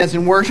As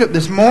in worship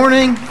this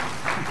morning.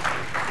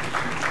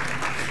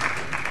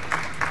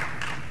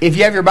 If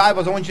you have your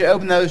Bibles, I want you to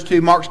open those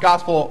to Mark's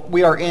Gospel.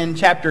 We are in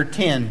chapter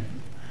 10.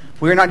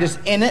 We are not just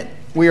in it,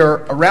 we are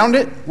around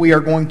it. We are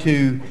going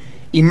to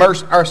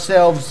immerse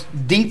ourselves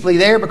deeply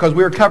there because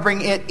we are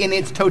covering it in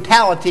its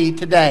totality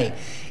today.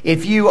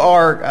 If you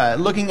are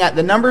looking at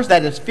the numbers,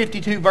 that is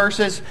 52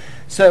 verses.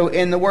 So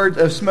in the words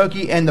of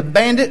Smokey and the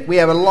Bandit, we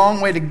have a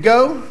long way to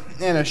go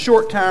and a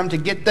short time to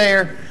get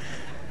there.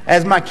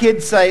 As my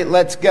kids say,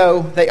 let's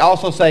go, they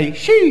also say,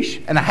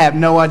 sheesh, and I have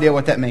no idea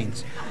what that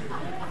means.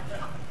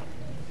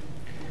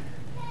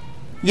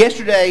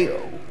 Yesterday,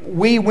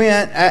 we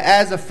went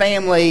as a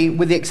family,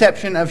 with the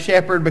exception of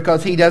Shepherd,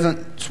 because he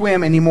doesn't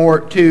swim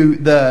anymore, to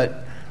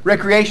the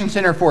recreation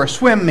center for a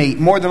swim meet.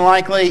 More than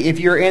likely, if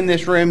you're in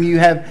this room, you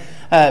have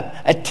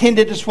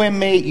attended a swim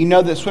meet. You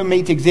know that swim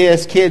meets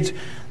exist. Kids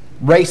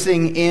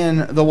racing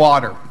in the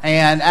water.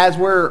 And as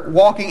we're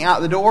walking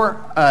out the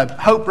door,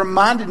 Hope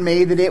reminded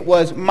me that it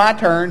was my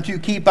turn to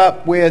keep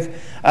up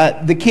with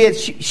the kids.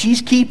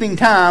 She's keeping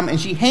time, and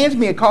she hands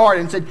me a card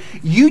and said,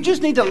 you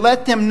just need to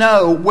let them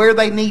know where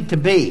they need to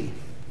be.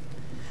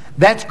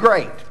 That's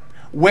great.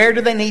 Where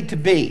do they need to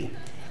be?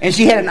 And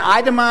she had an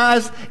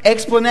itemized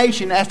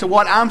explanation as to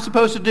what I'm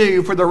supposed to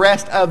do for the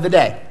rest of the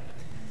day.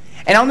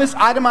 And on this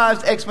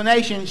itemized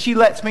explanation, she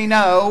lets me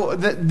know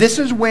that this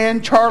is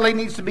when Charlie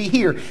needs to be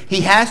here.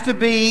 He has to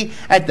be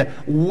at the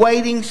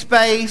waiting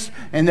space,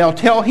 and they'll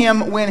tell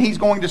him when he's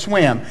going to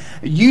swim.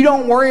 You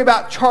don't worry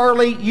about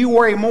Charlie. You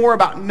worry more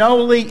about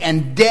Noli,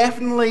 and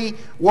definitely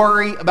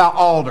worry about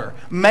Alder.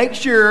 Make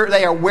sure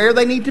they are where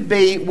they need to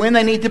be, when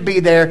they need to be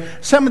there.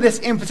 Some of this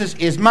emphasis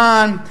is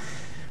mine,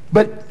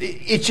 but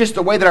it's just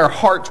the way that our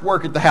hearts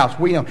work at the house.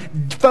 We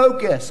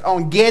focus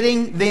on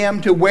getting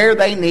them to where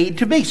they need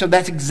to be. So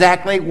that's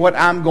exactly what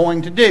I'm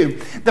going to do.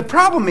 The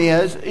problem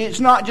is, it's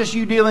not just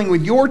you dealing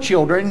with your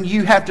children.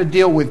 You have to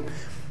deal with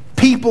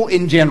people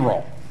in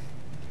general.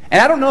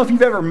 And I don't know if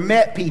you've ever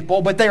met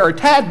people, but they are a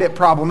tad bit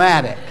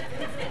problematic.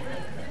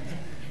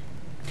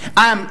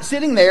 I'm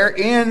sitting there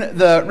in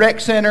the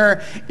rec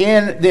center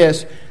in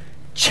this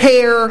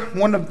chair,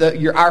 one of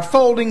our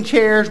folding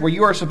chairs, where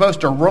you are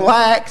supposed to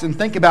relax and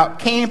think about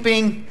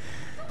camping,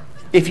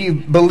 if you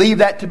believe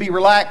that to be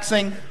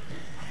relaxing.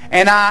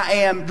 And I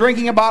am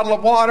drinking a bottle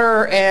of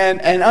water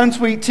and an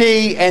unsweet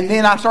tea, and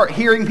then I start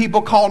hearing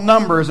people call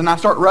numbers, and I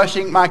start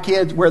rushing my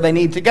kids where they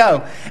need to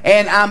go.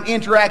 And I'm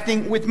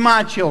interacting with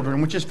my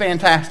children, which is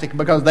fantastic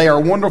because they are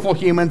wonderful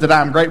humans that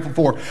I'm grateful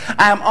for.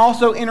 I'm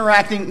also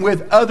interacting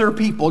with other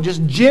people,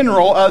 just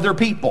general other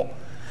people.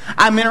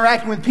 I'm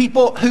interacting with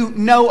people who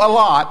know a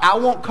lot. I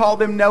won't call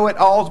them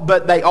know-it-alls,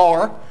 but they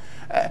are.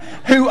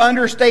 Who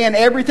understand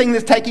everything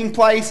that's taking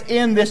place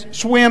in this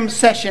swim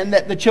session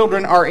that the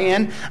children are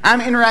in.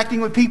 I'm interacting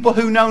with people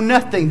who know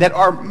nothing, that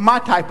are my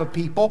type of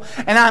people.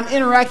 And I'm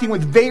interacting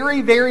with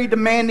very, very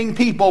demanding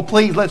people.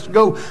 Please, let's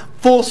go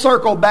full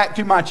circle back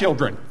to my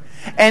children.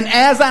 And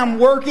as I'm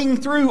working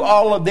through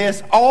all of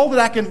this, all that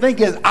I can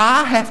think is,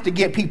 I have to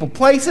get people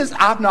places.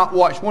 I've not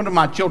watched one of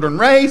my children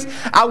race.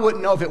 I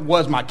wouldn't know if it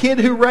was my kid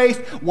who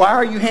raced. Why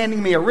are you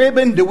handing me a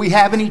ribbon? Do we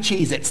have any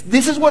Cheez-Its?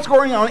 This is what's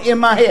going on in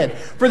my head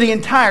for the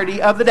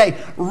entirety of the day,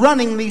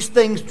 running these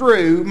things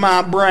through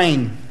my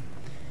brain.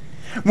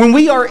 When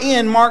we are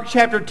in Mark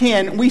chapter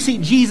 10, we see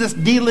Jesus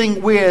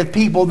dealing with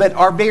people that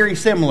are very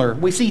similar.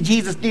 We see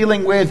Jesus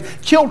dealing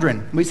with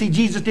children. We see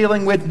Jesus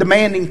dealing with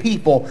demanding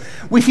people.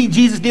 We see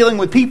Jesus dealing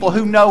with people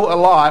who know a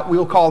lot.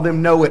 We'll call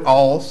them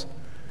know-it-alls.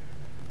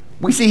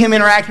 We see him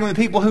interacting with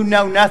people who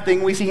know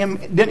nothing. We see him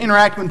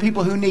interacting with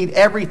people who need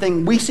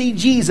everything. We see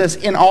Jesus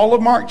in all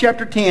of Mark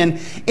chapter 10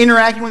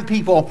 interacting with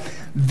people.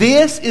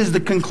 This is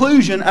the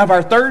conclusion of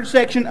our third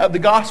section of the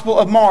Gospel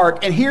of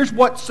Mark. And here's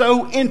what's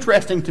so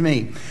interesting to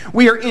me.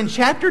 We are in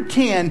chapter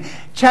 10.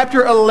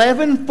 Chapter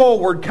 11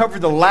 forward cover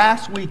the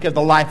last week of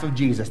the life of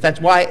Jesus. That's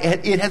why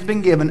it has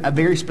been given a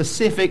very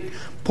specific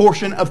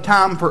portion of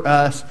time for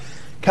us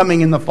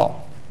coming in the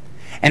fall.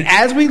 And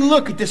as we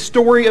look at this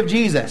story of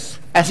Jesus,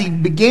 as he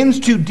begins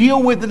to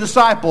deal with the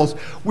disciples,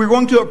 we're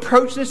going to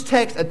approach this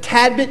text a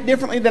tad bit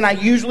differently than I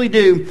usually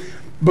do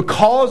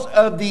because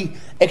of the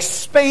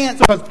expanse,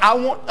 because I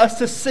want us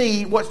to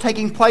see what's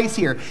taking place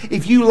here.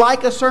 If you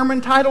like a sermon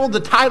title, the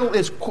title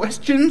is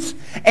Questions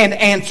and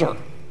Answer.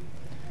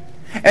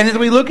 And as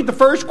we look at the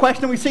first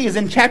question we see is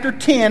in chapter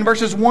 10,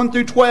 verses 1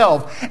 through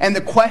 12. And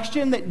the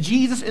question that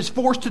Jesus is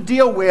forced to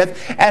deal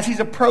with as he's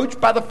approached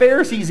by the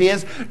Pharisees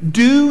is,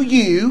 do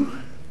you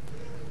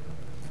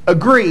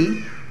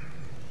agree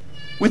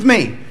with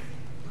me?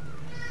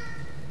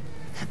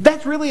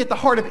 That's really at the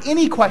heart of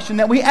any question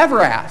that we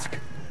ever ask.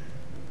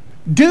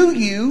 Do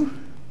you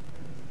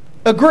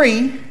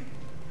agree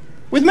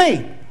with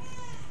me?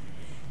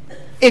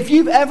 If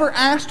you've ever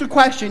asked a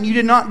question, you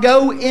did not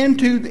go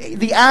into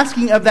the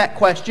asking of that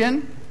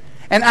question,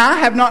 and I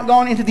have not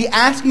gone into the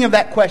asking of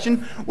that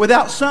question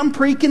without some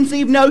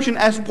preconceived notion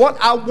as what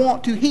I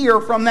want to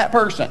hear from that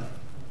person.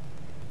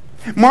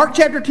 Mark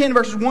chapter 10,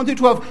 verses 1 through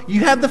 12, you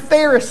have the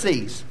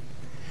Pharisees.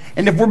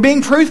 And if we're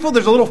being truthful,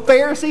 there's a little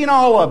Pharisee in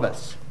all of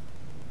us.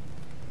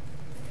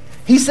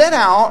 He set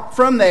out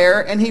from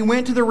there, and he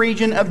went to the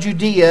region of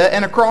Judea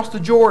and across the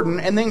Jordan,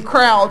 and then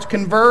crowds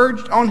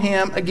converged on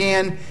him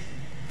again,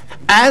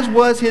 as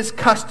was his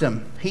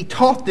custom. He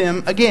taught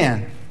them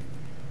again.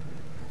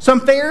 Some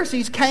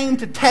Pharisees came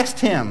to test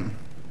him.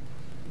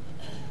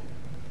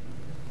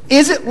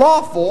 Is it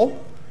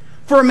lawful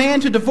for a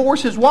man to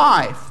divorce his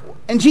wife?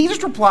 And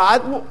Jesus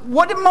replied, well,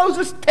 what did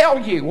Moses tell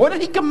you? What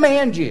did he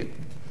command you?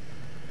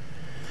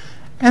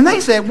 And they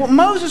said, well,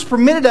 Moses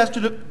permitted us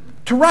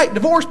to write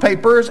divorce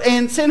papers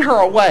and send her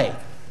away.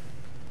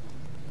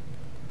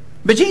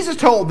 But Jesus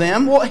told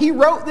them, well, he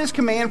wrote this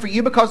command for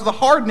you because of the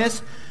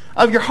hardness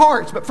of your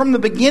hearts. But from the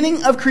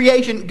beginning of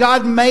creation,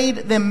 God made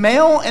them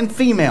male and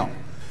female.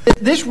 For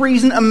this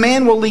reason, a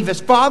man will leave his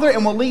father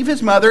and will leave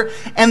his mother,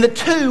 and the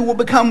two will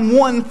become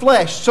one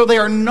flesh. So they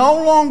are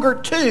no longer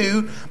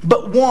two,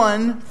 but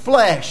one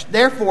flesh.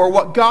 Therefore,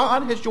 what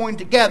God has joined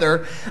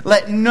together,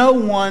 let no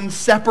one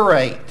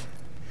separate.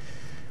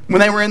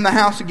 When they were in the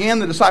house again,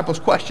 the disciples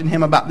questioned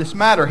him about this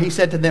matter. He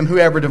said to them,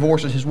 whoever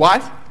divorces his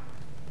wife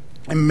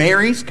and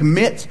marries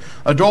commits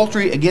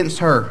adultery against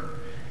her.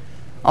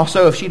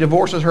 Also, if she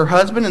divorces her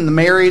husband and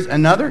marries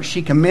another,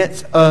 she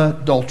commits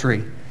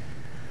adultery.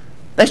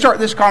 They start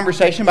this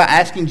conversation by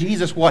asking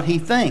Jesus what he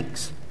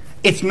thinks.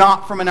 It's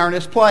not from an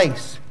earnest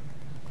place.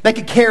 They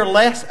could care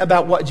less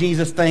about what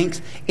Jesus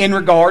thinks in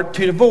regard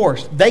to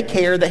divorce. They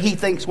care that he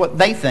thinks what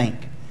they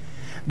think.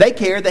 They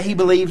care that he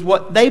believes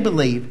what they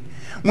believe.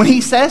 When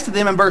he says to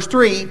them in verse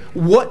 3,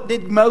 what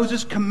did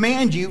Moses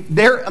command you?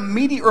 Their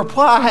immediate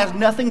reply has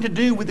nothing to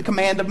do with the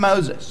command of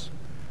Moses.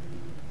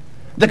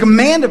 The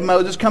command of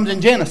Moses comes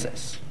in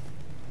Genesis.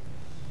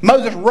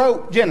 Moses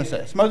wrote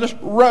Genesis. Moses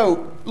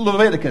wrote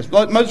Leviticus.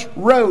 Moses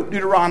wrote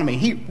Deuteronomy.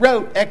 He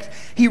wrote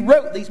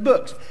these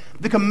books.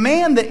 The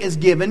command that is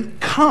given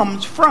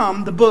comes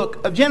from the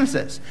book of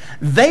Genesis.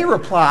 They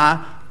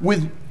reply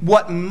with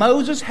what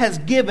Moses has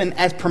given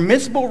as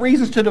permissible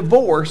reasons to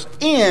divorce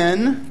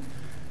in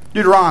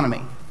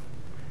Deuteronomy.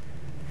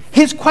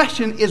 His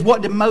question is,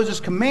 what did Moses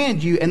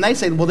command you? And they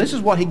say, well, this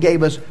is what he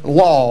gave us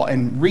law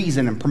and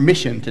reason and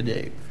permission to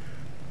do.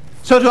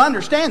 So to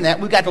understand that,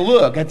 we've got to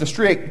look at the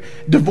strict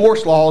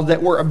divorce laws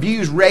that were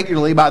abused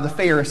regularly by the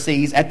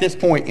Pharisees at this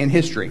point in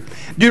history.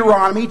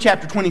 Deuteronomy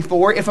chapter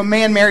 24, if a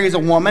man marries a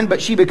woman,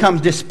 but she becomes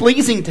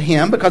displeasing to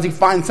him because he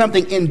finds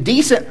something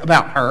indecent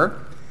about her,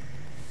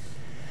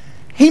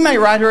 he may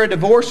write her a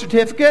divorce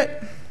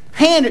certificate,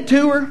 hand it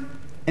to her,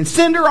 and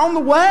send her on the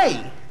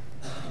way.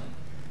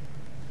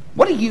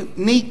 What a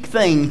unique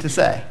thing to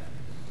say.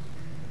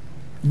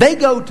 They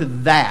go to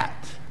that.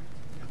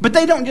 But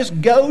they don't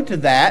just go to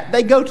that,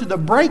 they go to the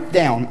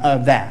breakdown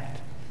of that.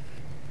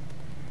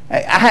 I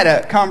had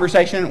a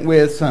conversation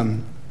with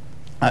some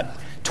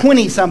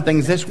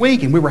 20-somethings this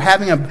week, and we were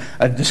having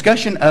a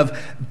discussion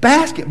of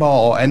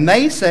basketball, and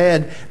they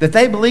said that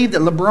they believed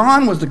that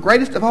LeBron was the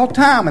greatest of all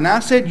time, and I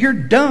said, you're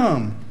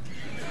dumb.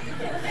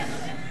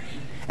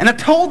 And I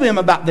told them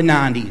about the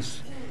 90s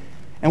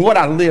and what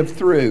I lived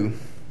through.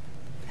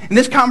 And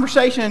this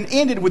conversation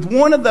ended with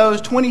one of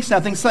those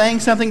 20-somethings saying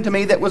something to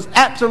me that was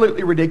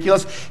absolutely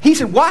ridiculous. He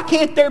said, why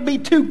can't there be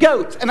two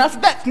goats? And I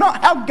said, that's not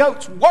how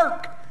goats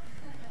work.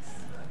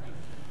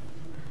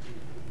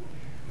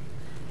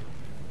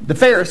 The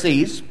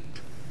Pharisees,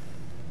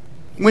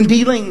 when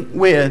dealing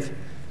with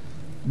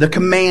the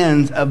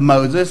commands of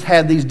Moses,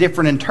 had these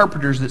different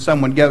interpreters that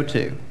some would go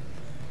to.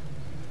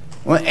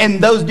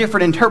 And those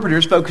different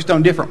interpreters focused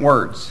on different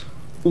words.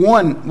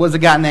 One was a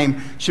guy named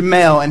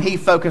Shmuel, and he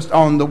focused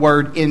on the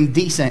word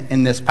indecent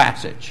in this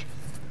passage.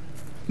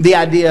 The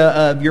idea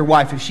of your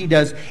wife, if she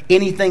does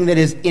anything that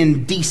is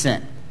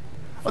indecent.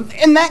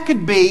 And that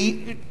could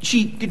be,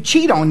 she could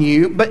cheat on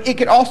you, but it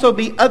could also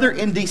be other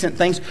indecent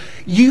things.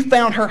 You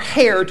found her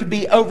hair to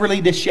be overly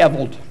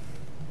disheveled.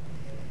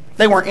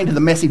 They weren't into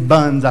the messy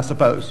buns, I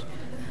suppose.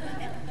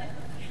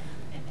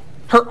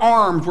 Her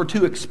arms were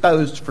too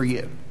exposed for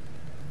you.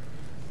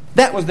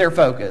 That was their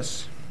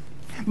focus.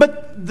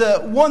 But the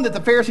one that the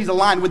Pharisees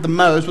aligned with the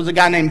most was a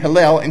guy named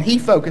Hillel, and he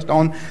focused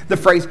on the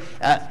phrase,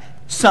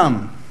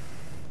 some.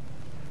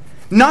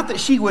 Not that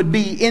she would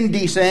be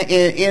indecent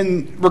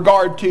in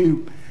regard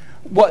to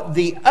what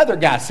the other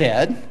guy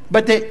said,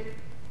 but that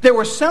there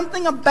was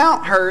something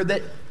about her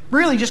that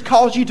really just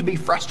caused you to be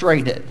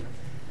frustrated.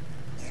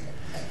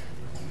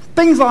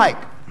 Things like,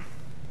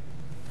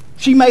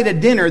 she made a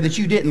dinner that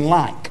you didn't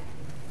like.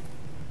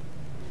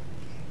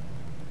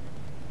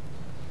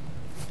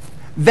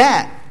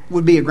 That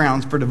would be a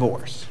grounds for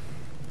divorce.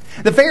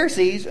 The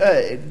Pharisees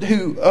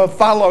who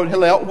followed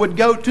Hillel would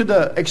go to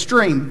the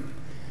extreme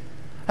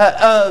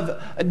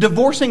of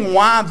divorcing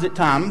wives at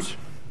times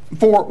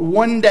for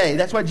one day.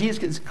 That's why Jesus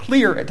gets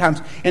clear at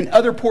times. In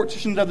other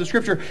portions of the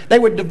Scripture, they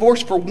would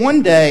divorce for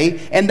one day,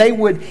 and they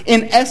would,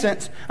 in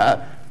essence,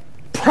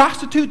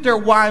 prostitute their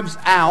wives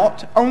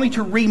out only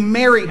to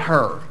remarry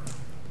her.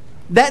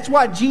 That's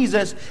why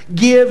Jesus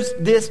gives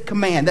this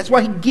command. That's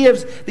why he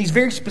gives these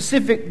very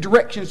specific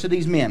directions to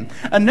these men.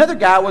 Another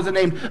guy was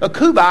named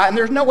Akubai, and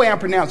there's no way I'm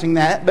pronouncing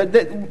that, but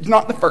that's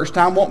not the first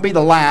time, won't be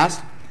the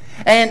last.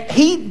 And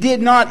he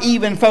did not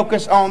even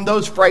focus on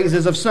those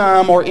phrases of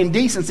some or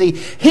indecency.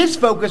 His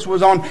focus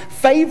was on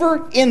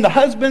favor in the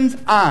husband's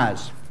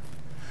eyes.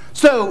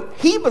 So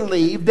he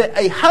believed that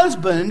a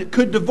husband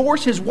could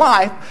divorce his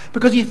wife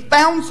because he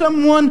found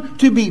someone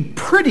to be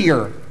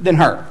prettier than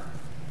her.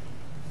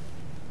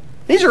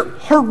 These are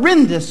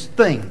horrendous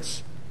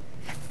things.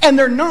 And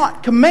they're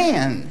not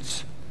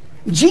commands.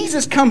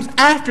 Jesus comes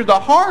after the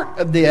heart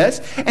of this,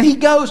 and he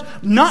goes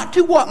not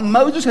to what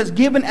Moses has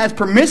given as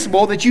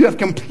permissible that you have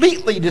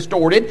completely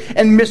distorted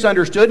and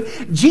misunderstood.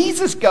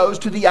 Jesus goes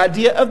to the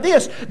idea of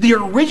this. The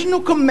original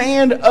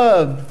command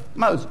of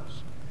Moses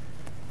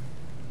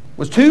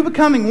was two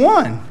becoming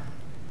one.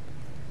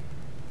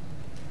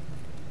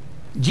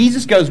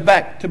 Jesus goes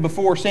back to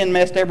before sin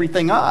messed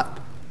everything up.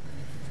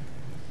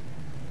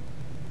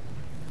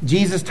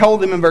 Jesus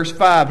told them in verse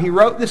 5, he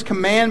wrote this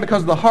command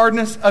because of the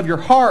hardness of your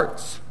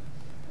hearts.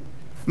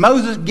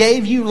 Moses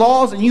gave you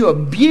laws and you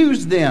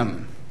abused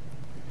them.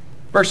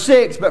 Verse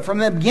 6, but from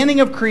the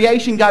beginning of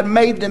creation, God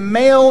made them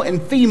male and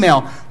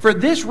female. For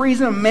this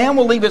reason, a man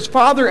will leave his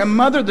father and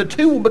mother. The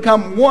two will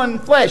become one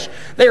flesh.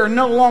 They are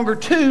no longer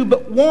two,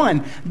 but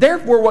one.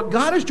 Therefore, what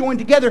God has joined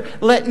together,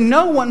 let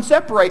no one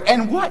separate.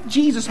 And what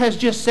Jesus has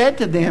just said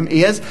to them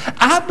is,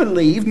 I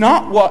believe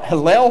not what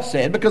Hillel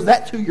said, because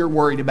that's who you're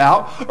worried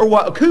about, or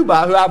what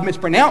Akuba, who I've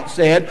mispronounced,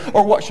 said,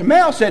 or what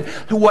Shemuel said.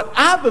 What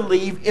I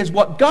believe is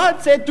what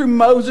God said through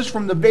Moses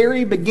from the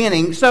very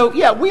beginning. So,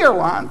 yeah, we are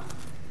aligned.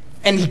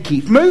 And he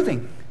keeps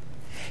moving.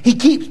 He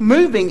keeps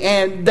moving,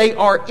 and they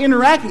are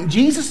interacting.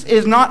 Jesus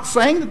is not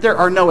saying that there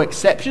are no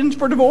exceptions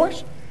for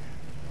divorce.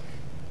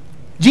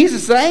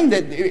 Jesus is saying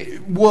that he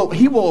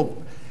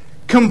will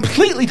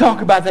completely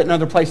talk about that in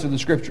other places of the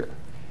Scripture.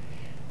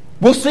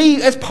 We'll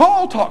see, as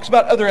Paul talks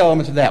about other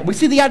elements of that, we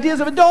see the ideas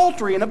of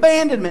adultery and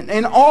abandonment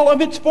in all of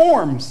its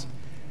forms.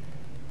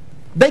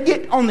 They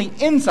get on the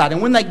inside,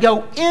 and when they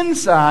go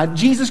inside,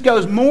 Jesus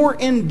goes more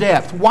in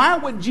depth. Why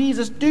would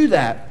Jesus do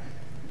that?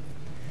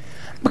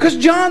 Because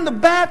John the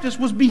Baptist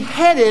was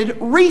beheaded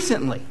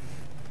recently.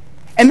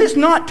 And it's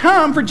not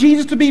time for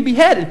Jesus to be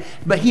beheaded.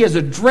 But he has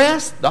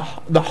addressed the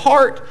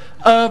heart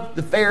of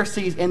the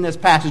Pharisees in this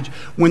passage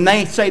when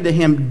they say to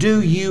him,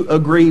 do you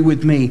agree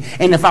with me?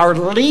 And if our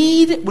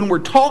lead when we're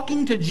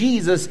talking to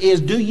Jesus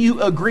is, do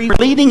you agree? We're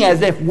leading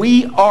as if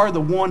we are the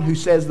one who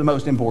says the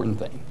most important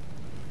thing.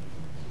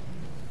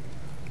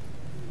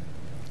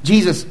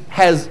 Jesus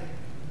has...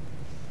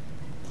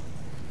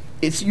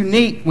 It's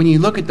unique when you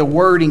look at the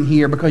wording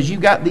here because you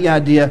got the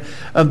idea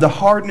of the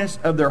hardness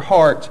of their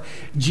hearts.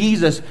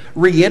 Jesus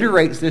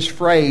reiterates this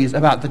phrase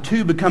about the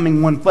two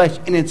becoming one flesh,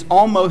 and it's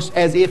almost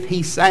as if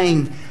he's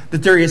saying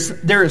that there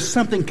is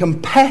something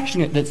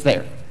compassionate that's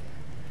there.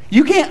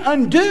 You can't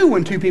undo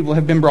when two people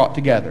have been brought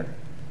together.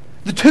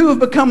 The two have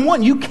become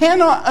one. You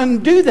cannot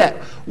undo that.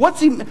 But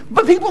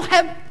people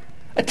have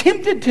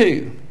attempted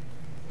to.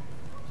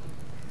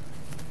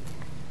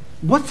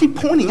 What's he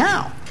pointing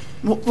out?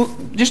 Well,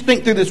 just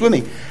think through this with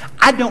me.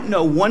 I don't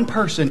know one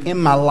person in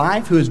my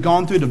life who has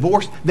gone through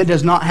divorce that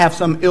does not have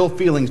some ill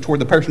feelings toward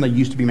the person they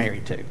used to be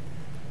married to.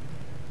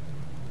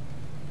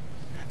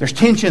 There's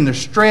tension,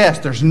 there's stress,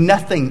 there's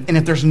nothing. And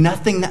if there's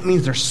nothing, that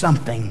means there's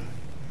something.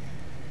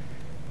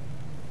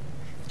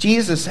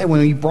 Jesus said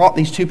when he brought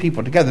these two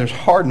people together, there's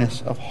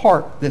hardness of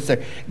heart that's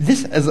there.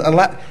 This is a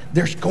lot.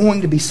 There's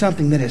going to be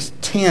something that is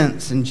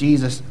tense in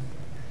Jesus.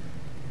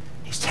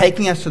 He's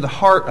taking us to the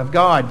heart of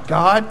God.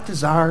 God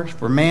desires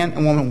for man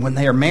and woman when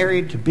they are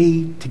married to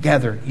be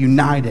together,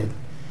 united.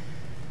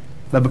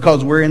 But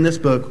because we're in this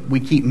book, we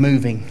keep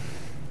moving.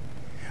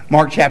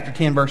 Mark chapter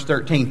 10, verse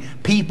 13.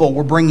 People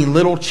were bringing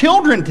little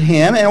children to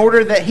him in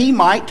order that he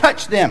might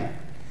touch them.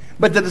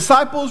 But the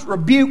disciples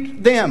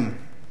rebuked them.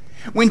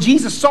 When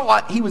Jesus saw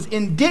it, he was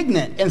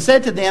indignant and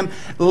said to them,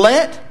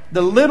 let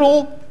the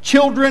little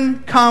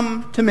children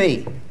come to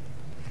me.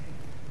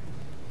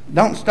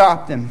 Don't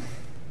stop them.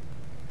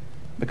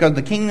 Because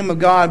the kingdom of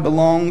God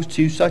belongs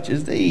to such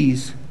as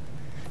these.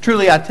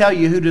 Truly I tell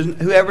you,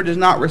 whoever does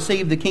not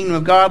receive the kingdom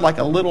of God like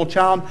a little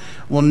child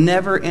will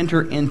never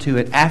enter into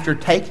it. After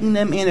taking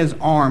them in his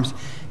arms,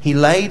 he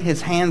laid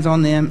his hands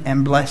on them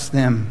and blessed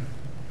them.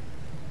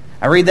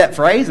 I read that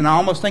phrase and I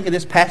almost think of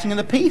this passing of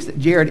the peace that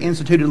Jared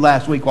instituted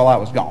last week while I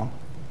was gone.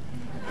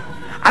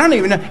 I don't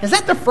even know. Is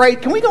that the phrase?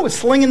 Can we go with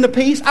slinging the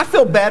peace? I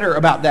feel better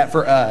about that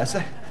for us.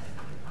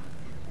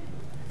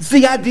 It's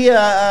the idea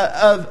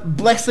of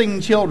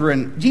blessing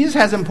children. Jesus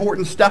has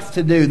important stuff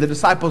to do. The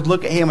disciples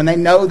look at him and they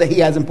know that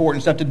he has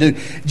important stuff to do.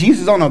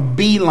 Jesus is on a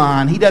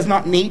beeline. He does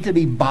not need to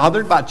be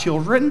bothered by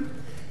children.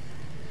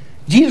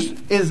 Jesus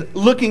is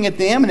looking at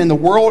them, and in the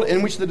world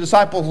in which the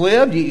disciples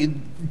lived,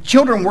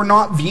 children were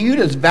not viewed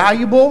as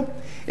valuable.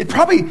 It's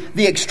probably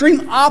the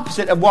extreme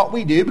opposite of what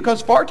we do,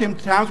 because far too many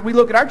times we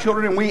look at our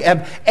children and we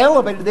have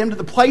elevated them to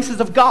the places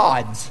of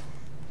gods.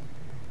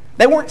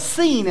 They weren't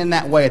seen in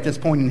that way at this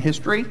point in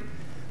history.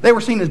 They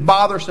were seen as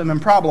bothersome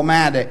and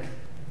problematic.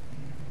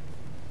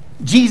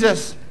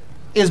 Jesus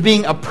is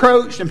being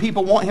approached and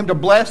people want him to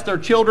bless their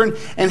children,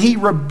 and he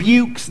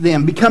rebukes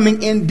them,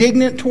 becoming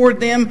indignant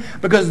toward them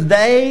because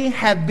they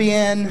have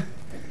been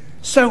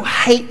so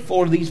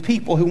hateful to these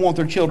people who want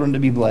their children to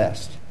be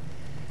blessed.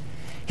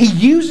 He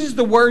uses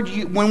the word,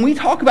 when we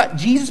talk about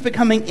Jesus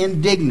becoming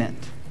indignant,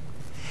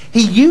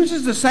 he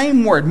uses the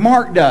same word,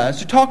 Mark does,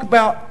 to talk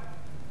about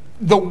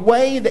the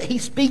way that he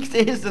speaks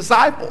to his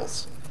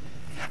disciples,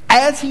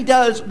 as he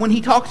does when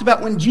he talks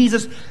about when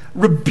Jesus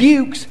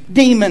rebukes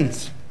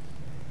demons.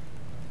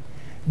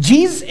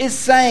 Jesus is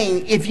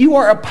saying, if you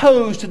are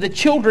opposed to the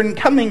children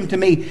coming to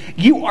me,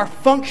 you are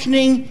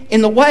functioning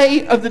in the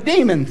way of the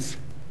demons.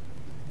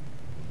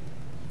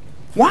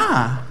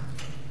 Why?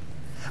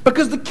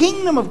 Because the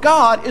kingdom of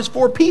God is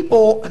for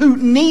people who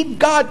need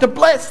God to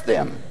bless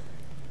them,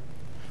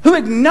 who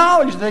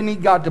acknowledge they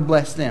need God to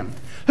bless them,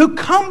 who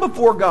come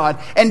before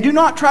God and do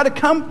not try to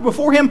come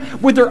before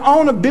Him with their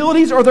own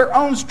abilities or their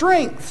own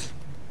strengths.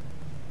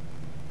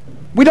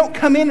 We don't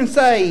come in and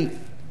say,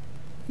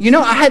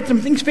 I had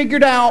some things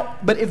figured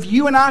out, but if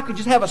you and I could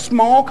just have a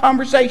small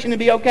conversation, it'd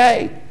be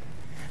okay.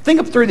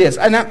 Think through this,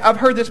 and I've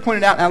heard this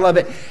pointed out, and I love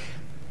it.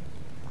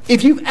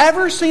 If you've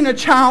ever seen a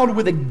child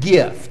with a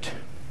gift,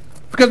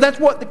 because that's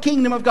what the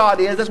kingdom of God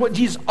is, that's what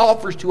Jesus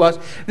offers to us,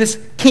 this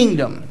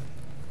kingdom.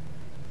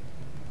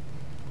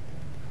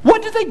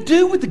 What do they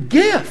do with the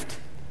gift?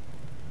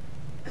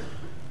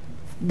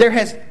 There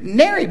has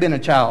nary been a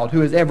child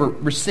who has ever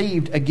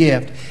received a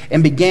gift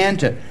and began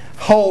to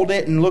hold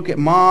it and look at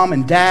mom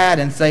and dad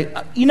and say,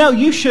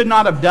 you should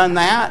not have done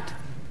that.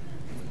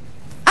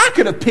 I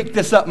could have picked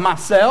this up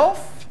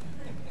myself.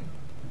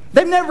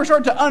 They've never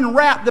started to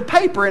unwrap the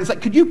paper and say,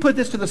 could you put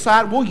this to the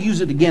side? We'll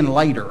use it again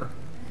later.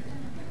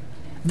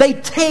 They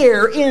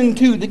tear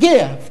into the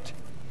gift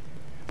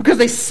because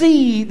they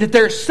see that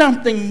there's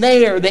something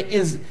there that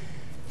is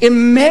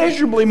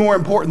immeasurably more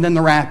important than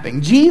the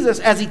wrapping. Jesus,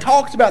 as he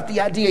talks about the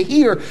idea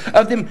here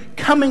of them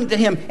coming to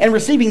him and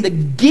receiving the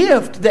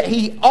gift that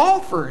he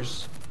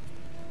offers,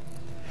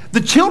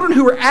 the children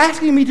who are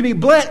asking me to be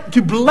blessed,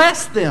 to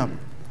bless them,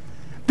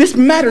 this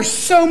matters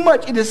so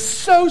much. It is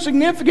so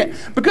significant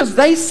because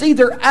they see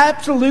their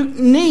absolute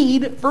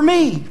need for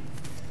me.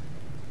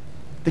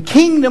 The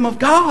kingdom of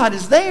God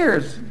is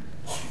theirs.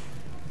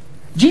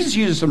 Jesus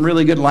uses some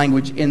really good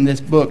language in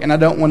this book, and I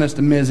don't want us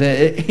to miss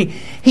it.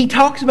 He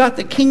talks about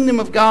the kingdom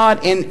of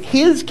God and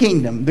his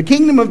kingdom. The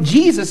kingdom of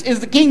Jesus is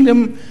the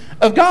kingdom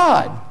of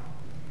God.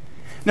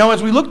 Now,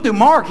 as we look through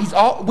Mark,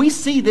 we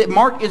see that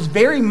Mark is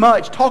very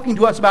much talking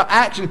to us about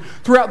action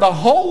throughout the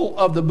whole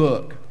of the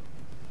book.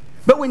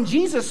 But when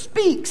Jesus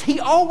speaks,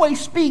 he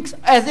always speaks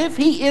as if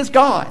he is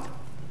God.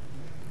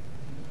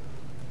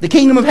 The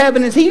kingdom of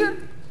heaven is here.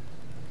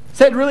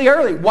 Said really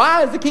early.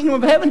 Why is the kingdom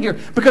of heaven here?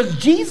 Because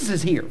Jesus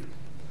is here.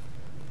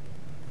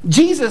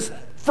 Jesus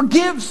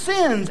forgives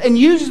sins and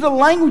uses the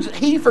language that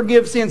he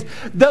forgives sins,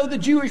 though the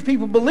Jewish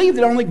people believed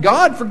that only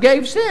God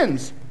forgave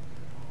sins.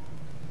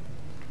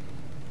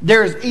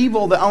 There is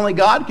evil that only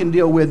God can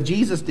deal with.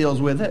 Jesus deals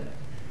with it.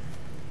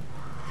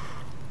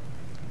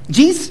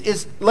 Jesus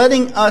is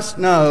letting us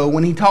know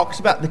when he talks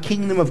about the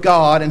kingdom of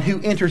God and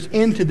who enters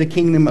into the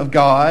kingdom of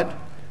God,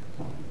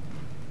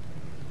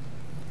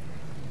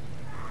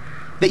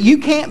 that you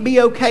can't be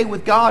okay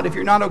with God if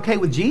you're not okay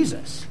with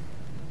Jesus.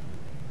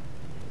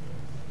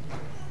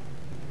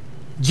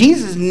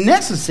 Jesus is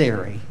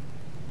necessary.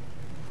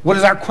 What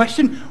is our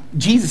question?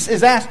 Jesus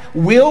is asked,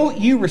 will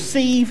you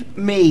receive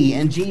me?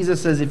 And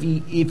Jesus says, if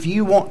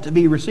you want to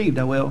be received,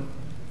 I will.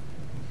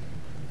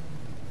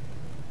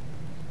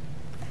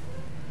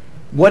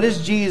 What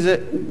is Jesus?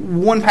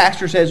 One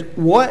pastor says,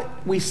 what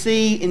we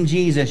see in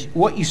Jesus,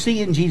 what you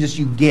see in Jesus,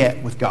 you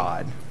get with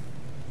God.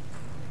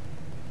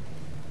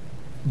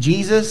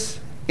 Jesus,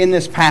 in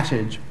this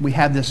passage, we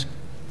have this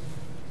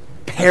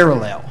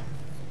parallel.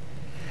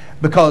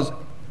 Because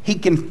he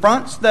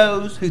confronts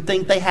those who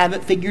think they have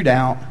it figured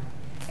out,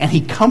 and he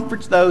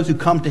comforts those who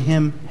come to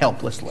him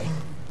helplessly.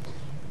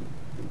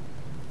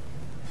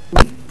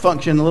 We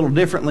function a little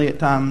differently at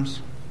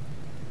times.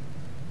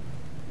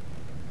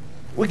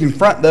 We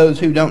confront those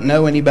who don't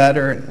know any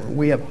better, and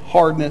we have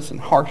hardness and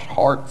harsh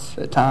hearts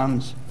at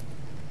times.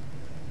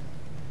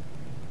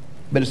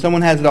 But if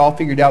someone has it all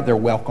figured out, they're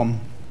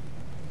welcome.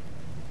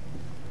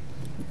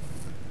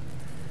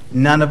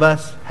 None of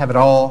us have it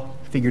all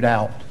figured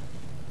out.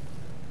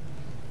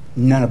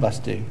 None of us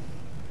do.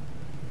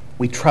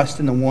 We trust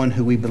in the one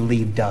who we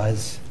believe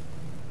does.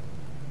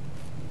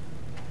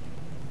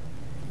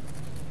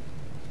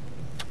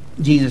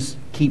 Jesus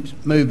keeps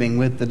moving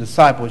with the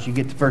disciples. You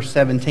get to verse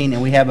 17,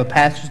 and we have a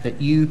passage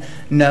that you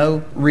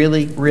know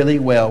really, really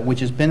well,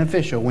 which is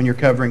beneficial when you're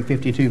covering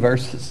 52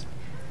 verses.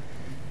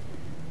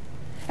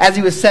 As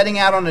he was setting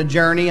out on a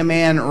journey, a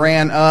man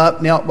ran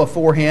up, knelt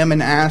before him,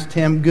 and asked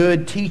him,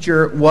 "Good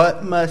teacher,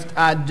 what must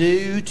I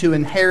do to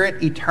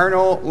inherit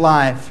eternal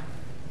life?"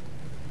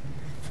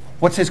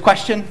 What's his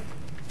question?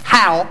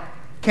 How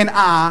can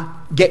I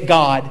get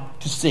God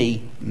to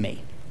see me?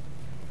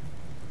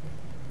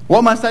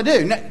 What must I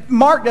do? Now,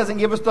 Mark doesn't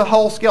give us the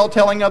whole scale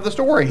telling of the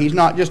story. He's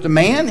not just a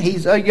man,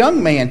 he's a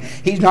young man.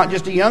 He's not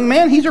just a young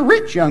man, he's a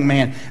rich young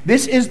man.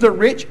 This is the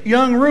rich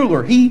young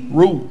ruler. He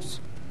rules.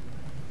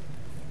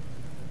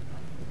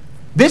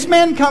 This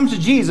man comes to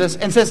Jesus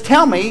and says,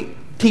 tell me,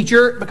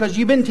 teacher, because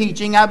you've been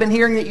teaching, I've been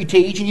hearing that you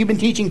teach, and you've been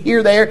teaching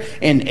here, there,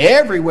 and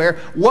everywhere.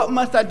 What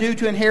must I do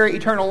to inherit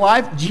eternal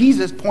life?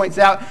 Jesus points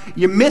out,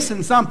 you're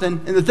missing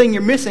something, and the thing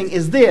you're missing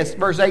is this.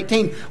 Verse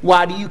 18,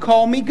 why do you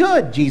call me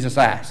good? Jesus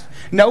asked.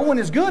 No one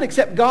is good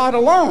except God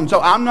alone.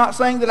 So I'm not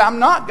saying that I'm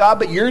not God,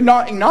 but you're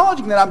not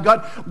acknowledging that I'm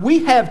God.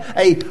 We have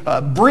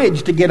a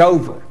bridge to get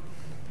over.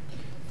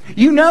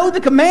 You know the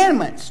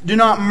commandments. Do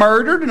not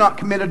murder, do not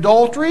commit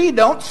adultery,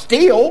 don't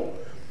steal,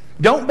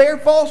 don't bear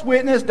false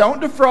witness, don't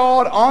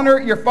defraud, honor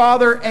your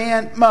father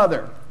and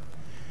mother.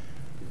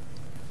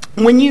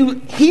 When you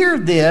hear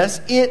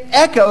this, it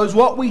echoes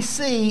what we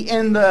see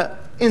in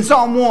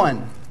Psalm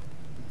 1.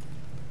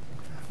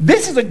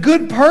 This is a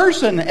good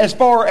person as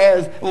far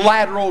as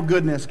lateral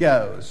goodness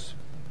goes.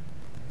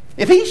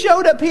 If he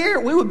showed up here,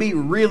 we would be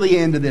really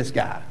into this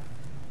guy.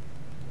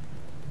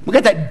 We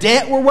got that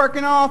debt we're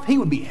working off. He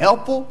would be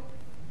helpful.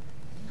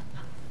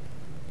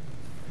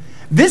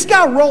 This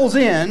guy rolls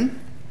in,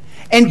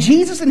 and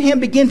Jesus and him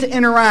begin to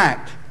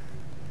interact.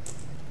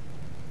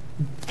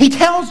 He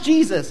tells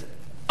Jesus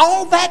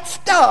all that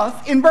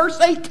stuff in verse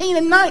 18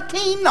 and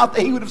 19. Not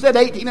that he would have said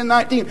 18 and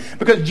 19,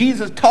 because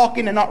Jesus is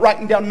talking and not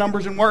writing down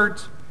numbers and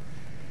words.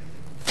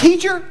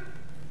 Teacher,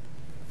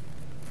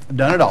 I've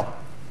done it all.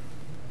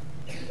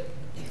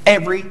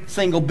 Every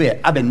single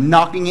bit. I've been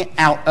knocking it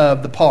out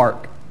of the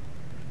park.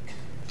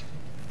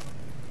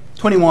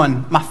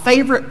 21. My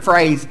favorite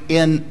phrase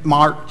in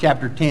Mark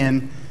chapter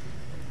 10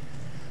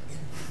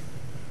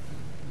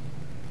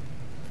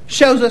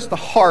 shows us the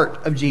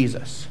heart of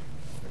Jesus.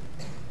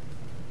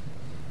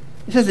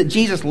 It says that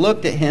Jesus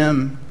looked at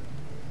him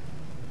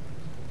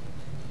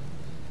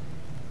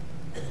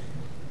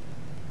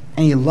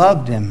and he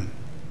loved him.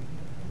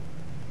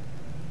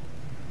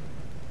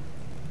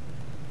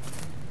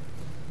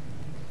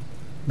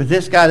 But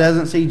this guy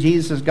doesn't see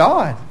Jesus as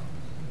God.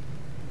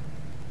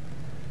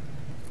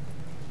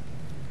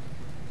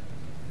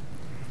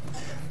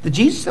 The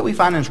Jesus that we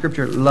find in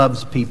Scripture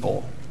loves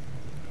people.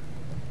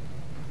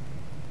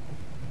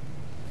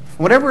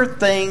 Whatever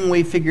thing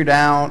we figured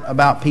out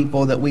about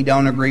people that we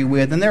don't agree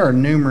with, and there are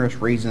numerous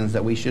reasons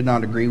that we should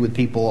not agree with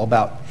people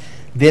about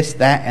this,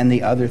 that, and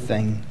the other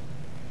thing.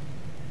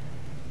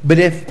 But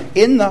if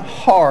in the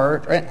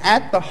heart, or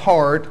at the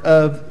heart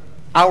of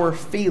our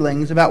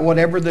feelings about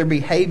whatever their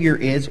behavior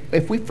is,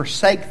 if we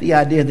forsake the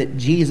idea that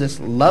Jesus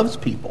loves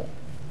people,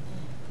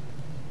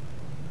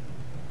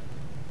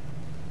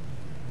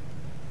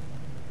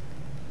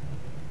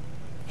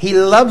 He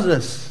loves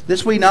us.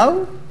 This we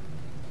know.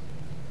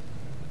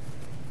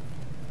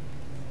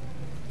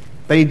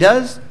 But He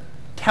does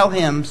tell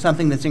him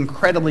something that's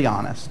incredibly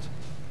honest.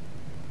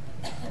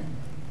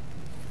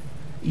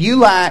 You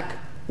lack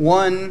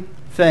one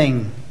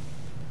thing.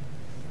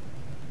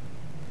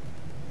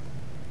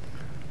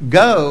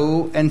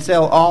 Go and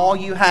sell all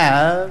you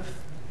have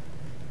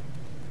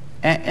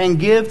and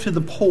give to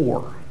the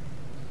poor.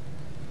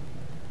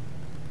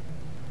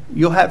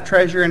 You'll have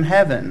treasure in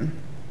heaven.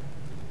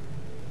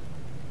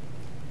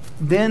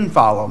 Then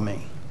follow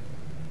me.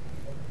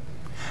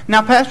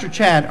 Now, Pastor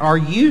Chad, are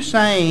you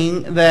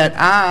saying that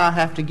I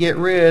have to get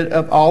rid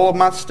of all of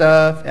my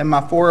stuff and my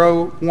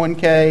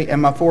 401k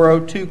and my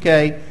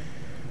 402k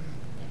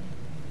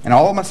and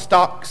all of my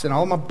stocks and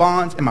all of my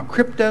bonds and my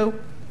crypto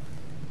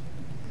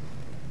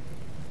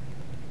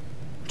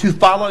to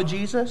follow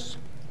Jesus?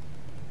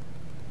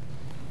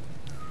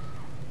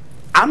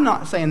 I'm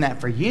not saying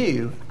that for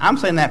you. I'm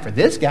saying that for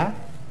this guy.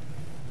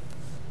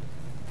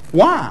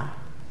 Why?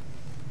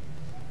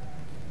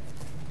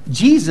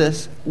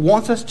 Jesus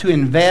wants us to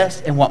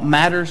invest in what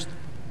matters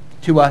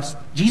to us.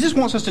 Jesus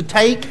wants us to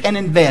take and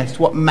invest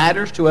what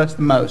matters to us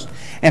the most.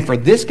 And for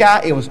this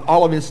guy, it was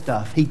all of his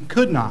stuff. He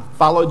could not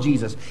follow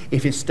Jesus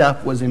if his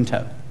stuff was in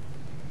tow.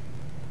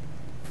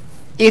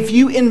 If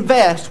you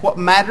invest what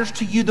matters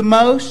to you the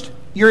most,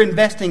 you're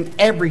investing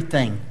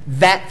everything.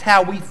 That's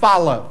how we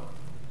follow.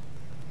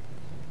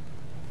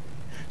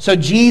 So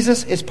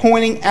Jesus is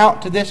pointing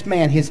out to this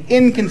man his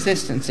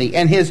inconsistency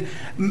and his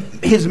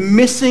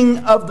missing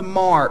of the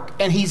mark.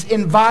 And he's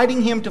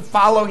inviting him to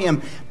follow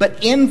him.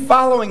 But in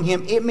following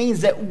him, it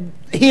means that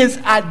his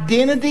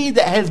identity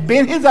that has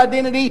been his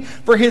identity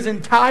for his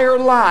entire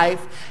life,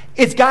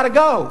 it's got to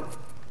go.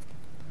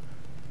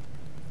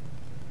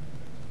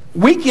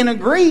 We can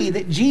agree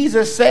that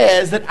Jesus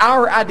says that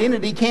our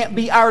identity can't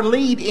be our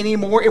lead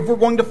anymore if we're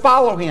going to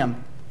follow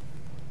him.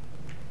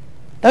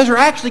 Those are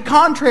actually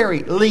contrary,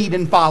 lead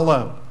and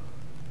follow.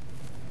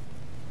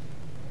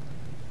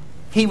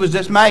 He was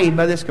dismayed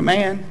by this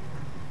command.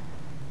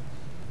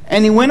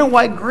 And he went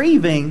away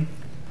grieving.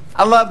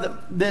 I love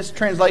that this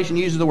translation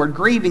uses the word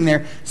grieving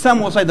there. Some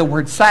will say the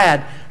word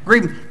sad.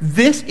 Grieving.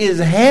 This is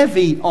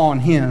heavy on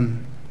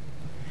him.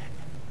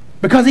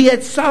 Because he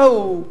had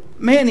so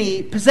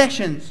many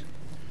possessions.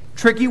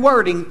 Tricky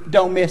wording,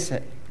 don't miss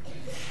it.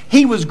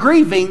 He was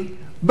grieving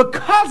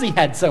because he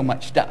had so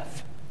much stuff.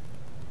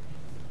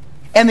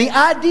 And the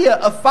idea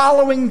of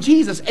following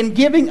Jesus and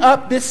giving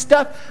up this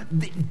stuff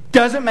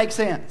doesn't make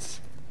sense.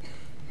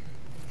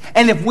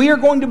 And if we are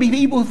going to be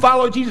people who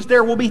follow Jesus,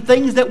 there will be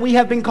things that we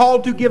have been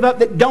called to give up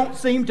that don't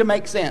seem to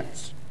make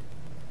sense.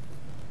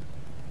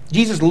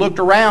 Jesus looked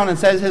around and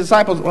said to his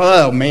disciples,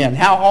 oh man,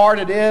 how hard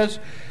it is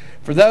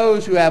for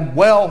those who have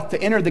wealth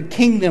to enter the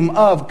kingdom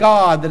of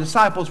God. The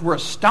disciples were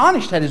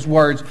astonished at his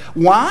words.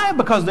 Why?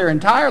 Because their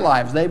entire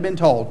lives they've been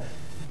told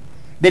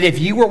that if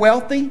you were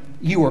wealthy,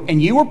 you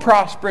were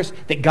prosperous,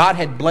 that God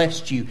had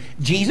blessed you.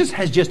 Jesus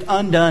has just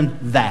undone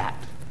that.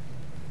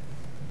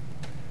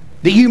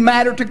 That you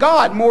matter to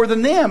God more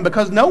than them,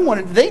 because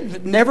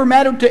they've never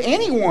mattered to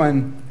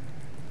anyone.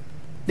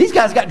 These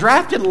guys got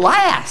drafted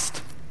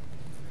last.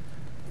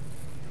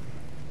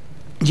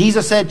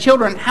 Jesus said,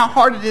 children, how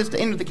hard it is to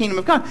enter the kingdom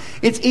of God.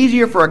 It's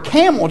easier for a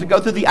camel to go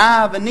through the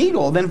eye of a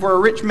needle than for a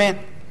rich man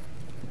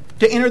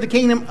to enter the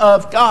kingdom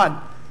of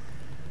God.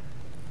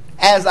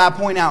 As I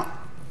point out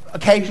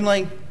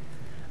occasionally,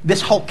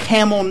 this whole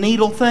camel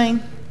needle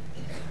thing,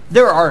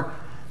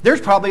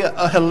 there's probably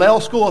a Hillel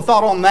school of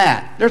thought on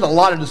that. There's a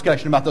lot of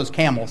discussion about those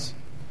camels.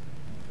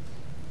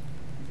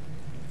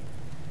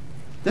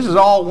 This is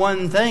all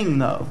one thing,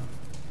 though.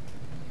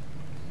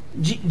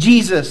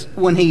 Jesus,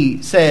 when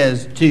he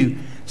says to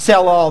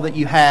sell all that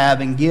you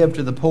have and give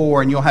to the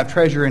poor and you'll have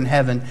treasure in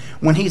heaven,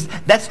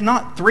 that's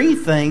not three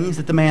things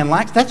that the man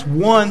lacks. That's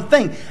one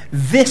thing.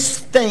 This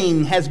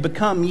thing has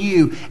become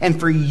you, and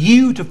for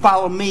you to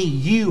follow me,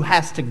 you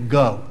has to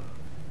go.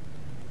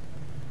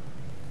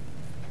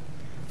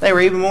 They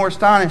were even more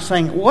astonished,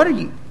 saying, what are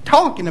you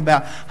talking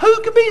about?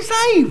 Who can be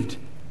saved?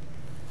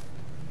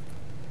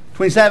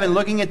 27,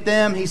 looking at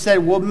them, he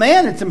said, well,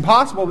 man, it's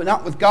impossible, but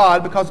not with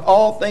God, because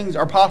all things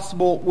are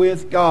possible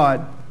with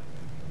God.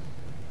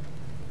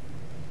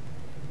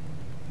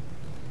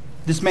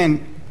 This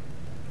man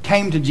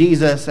came to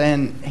Jesus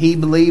and he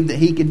believed that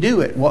he could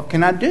do it. What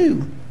can I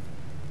do?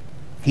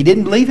 He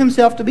didn't believe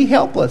himself to be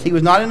helpless. He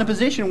was not in a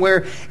position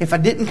where if I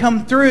didn't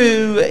come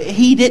through,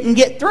 he didn't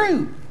get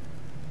through.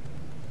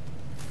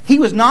 He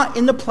was not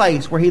in the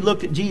place where he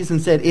looked at Jesus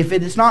and said, if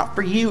it is not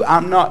for you,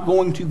 I'm not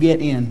going to get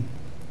in.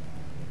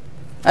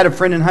 I had a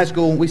friend in high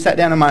school. We sat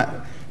down in my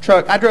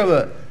truck. I drove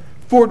a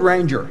Ford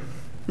Ranger,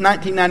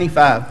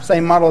 1995,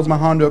 same model as my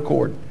Honda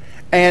Accord.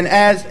 And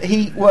as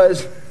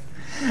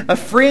a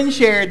friend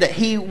shared that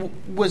he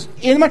was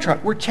in my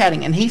truck, we're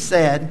chatting, and he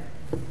said,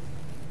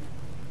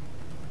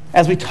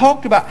 as we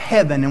talked about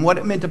heaven and what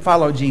it meant to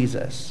follow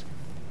Jesus,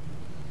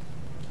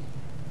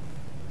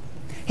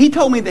 he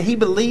told me that he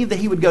believed that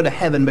he would go to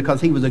heaven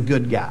because he was a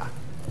good guy.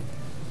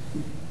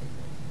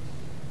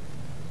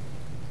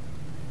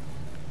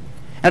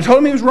 And I told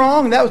him he was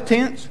wrong, and that was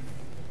tense.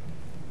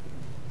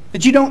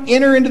 That you don't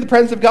enter into the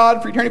presence of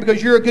God for eternity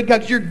because you're a good guy,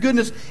 because your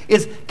goodness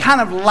is kind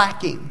of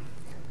lacking.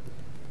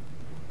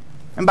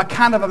 And by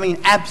kind of, I mean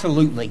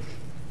absolutely.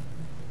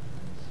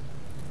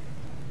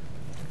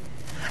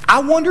 I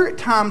wonder at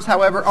times,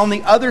 however, on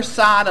the other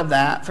side of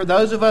that, for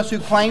those of us who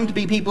claim to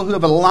be people who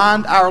have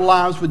aligned our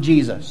lives with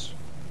Jesus,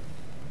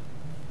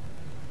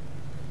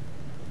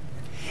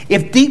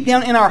 if deep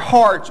down in our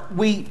hearts,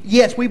 we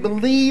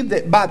believe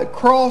that by the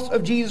cross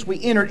of Jesus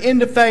we entered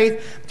into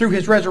faith through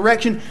his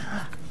resurrection,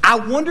 I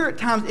wonder at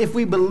times if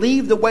we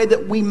believe the way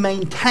that we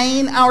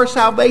maintain our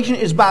salvation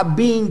is by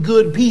being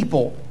good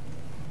people.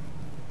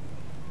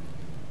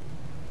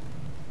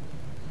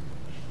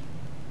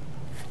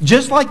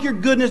 Just like your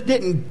goodness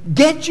didn't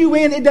get you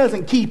in, it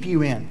doesn't keep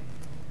you in.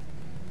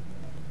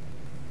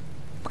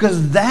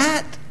 Because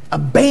that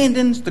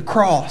abandons the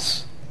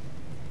cross.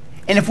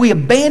 And if we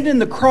abandon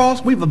the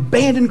cross, we've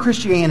abandoned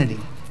Christianity.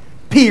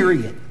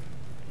 Period.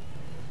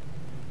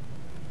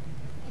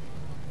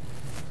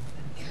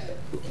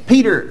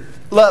 Peter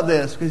loved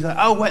this. He's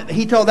like,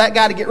 he told that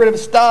guy to get rid of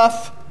his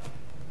stuff.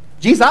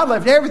 Jesus, I've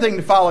left everything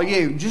to follow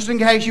you, just in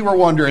case you were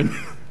wondering.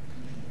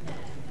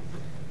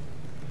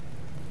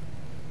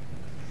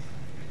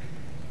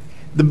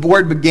 The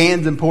word began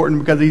is important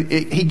because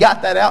he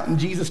got that out and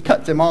Jesus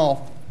cuts him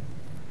off.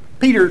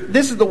 Peter,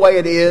 this is the way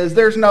it is.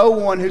 There's no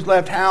one who's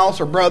left house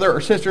or brother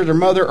or sisters or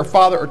mother or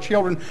father or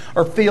children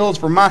or fields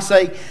for my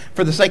sake,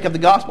 for the sake of the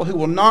gospel, who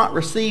will not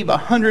receive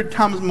 100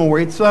 times more.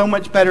 It's so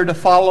much better to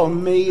follow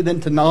me than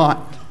to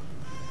not.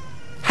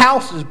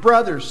 Houses,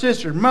 brothers,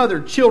 sisters,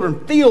 mother,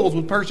 children, fields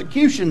with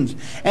persecutions,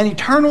 and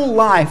eternal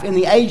life in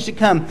the age to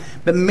come.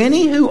 But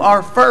many who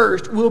are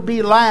first will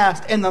be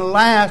last, and the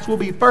last will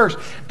be first.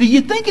 Do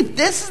you think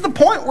this is the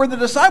point where the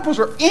disciples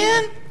are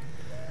in?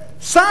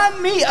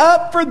 Sign me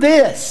up for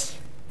this.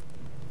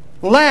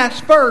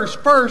 Last,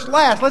 first,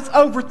 last. Let's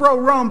overthrow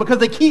Rome, because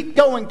they keep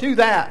going to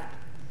that.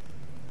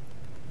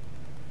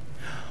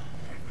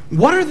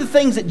 What are the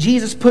things that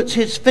Jesus puts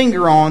his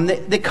finger on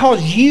that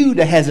cause you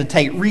to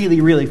hesitate really,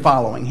 really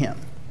following him?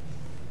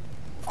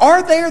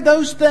 Are there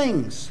those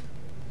things?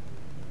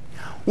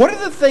 What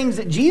are the things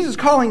that Jesus is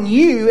calling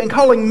you and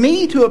calling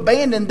me to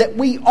abandon that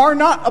we are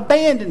not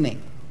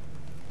abandoning?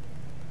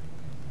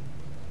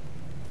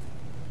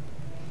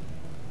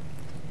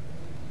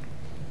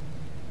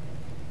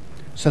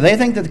 So they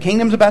think that the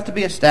kingdom's about to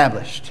be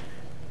established.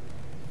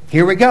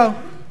 Here we go.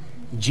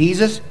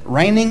 Jesus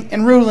reigning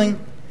and ruling.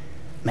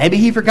 Maybe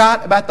he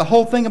forgot about the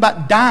whole thing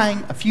about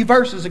dying a few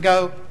verses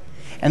ago.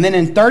 And then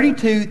in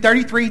 32,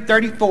 33,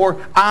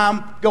 34,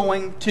 I'm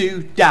going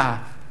to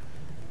die.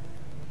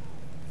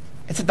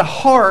 It's at the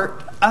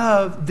heart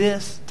of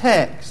this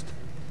text.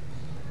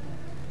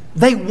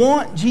 They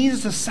want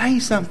Jesus to say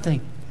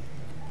something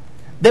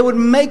that would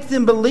make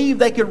them believe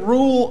they could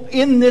rule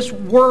in this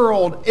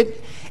world.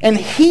 And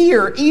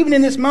here, even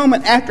in this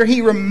moment, after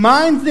he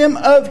reminds them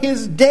of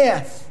his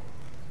death,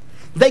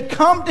 they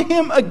come to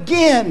him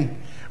again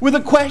with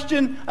a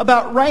question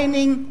about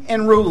reigning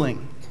and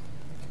ruling.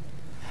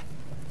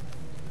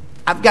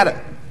 I've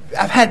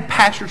had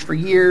pastors for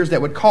years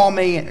that would call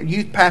me,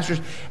 youth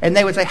pastors, and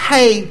they would say,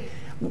 hey,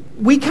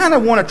 we kind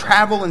of want to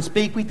travel and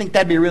speak. We think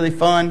that'd be really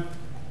fun.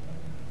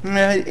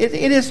 It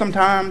is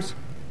sometimes.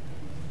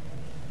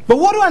 But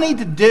what do I need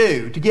to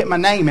do to get my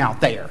name out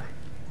there?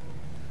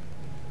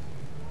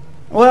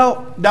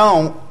 Well,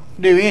 don't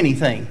do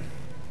anything.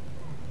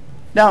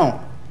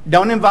 Don't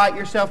invite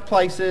yourself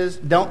places.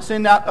 Don't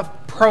send out a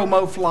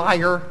promo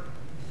flyer.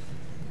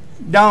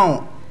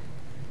 Don't.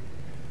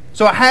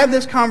 So I have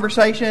this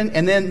conversation,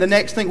 and then the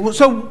next thing, well,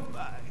 so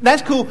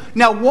that's cool.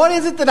 Now, what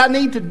is it that I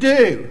need to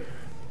do?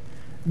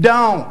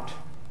 Don't.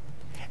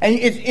 And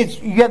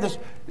you have this.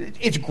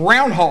 It's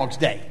Groundhog's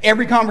Day.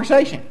 Every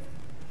conversation.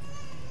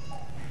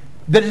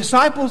 The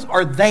disciples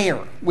are there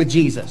with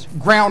Jesus,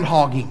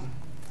 groundhogging,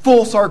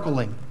 full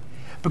circling,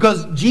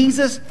 because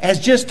Jesus has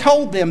just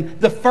told them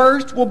the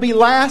first will be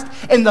last,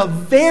 and the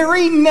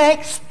very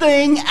next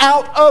thing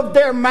out of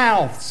their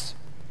mouths.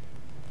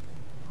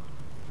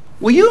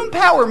 Will you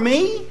empower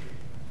me?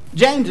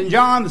 James and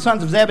John, the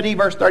sons of Zebedee,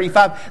 verse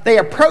 35, they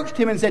approached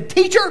him and said,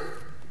 Teacher,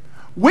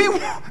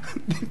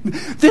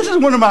 this is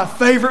one of my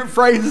favorite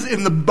phrases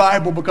in the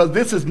Bible because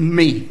this is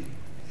me.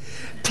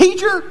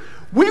 Teacher,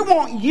 we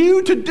want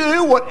you to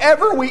do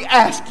whatever we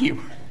ask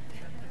you.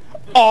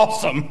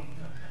 Awesome.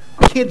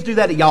 Kids do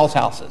that at y'all's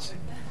houses.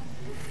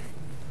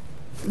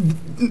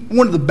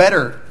 One of the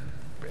better,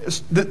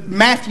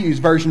 Matthew's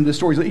version of the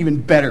story is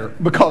even better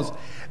because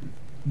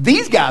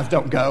these guys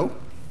don't go.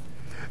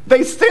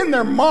 They send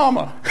their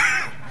mama.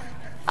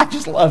 I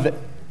just love it.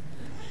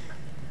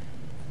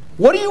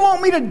 What do you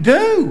want me to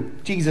do?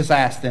 Jesus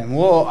asked them.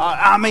 Well,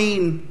 I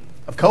mean,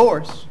 of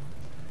course,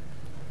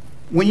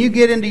 when you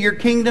get into your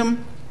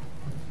kingdom,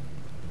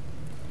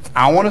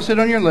 I want to sit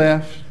on your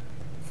left,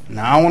 and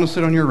I want to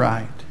sit on your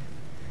right.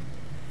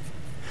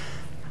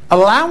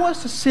 Allow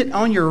us to sit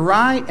on your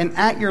right and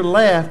at your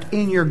left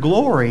in your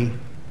glory.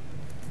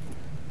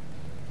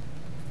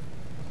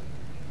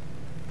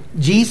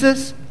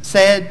 Jesus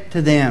said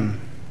to them,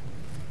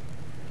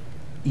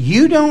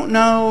 you don't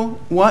know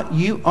what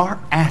you are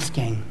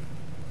asking.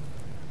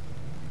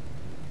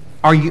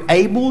 Are you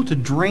able to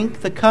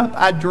drink the cup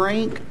I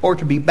drink, or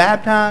to be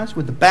baptized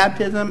with the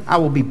baptism I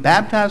will be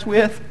baptized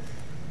with?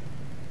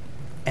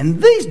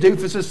 And these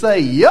doofuses say,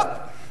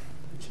 yep,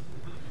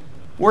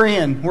 we're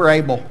in, we're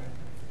able.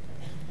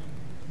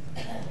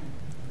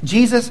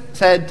 Jesus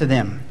said to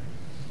them,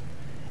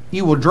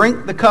 you will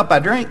drink the cup I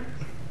drink,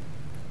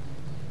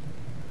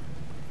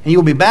 and you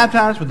will be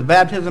baptized with the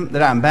baptism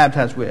that I am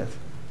baptized with.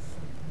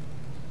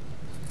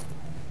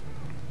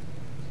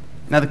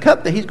 Now the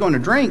cup that he's going to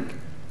drink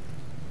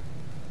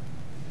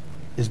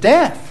is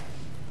death.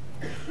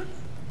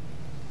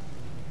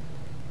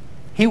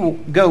 He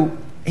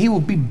will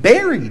be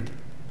buried.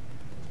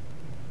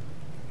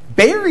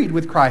 Buried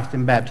with Christ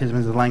in baptism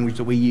is the language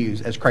that we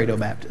use as Credo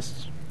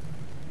Baptists.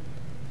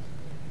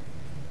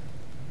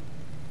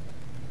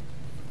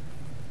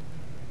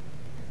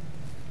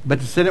 But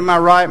to sit at my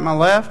right and my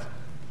left,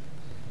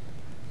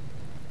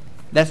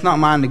 that's not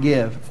mine to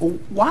give. Well,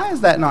 why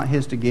is that not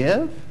his to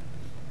give?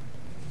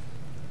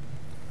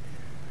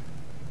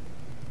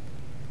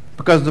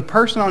 Because the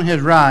person on his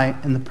right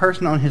and the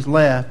person on his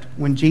left,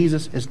 when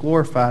Jesus is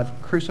glorified,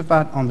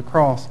 crucified on the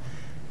cross,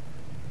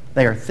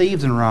 they are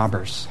thieves and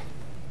robbers.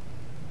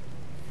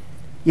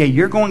 Yeah,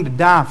 you're going to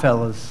die,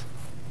 fellas.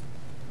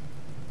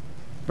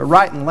 But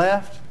right and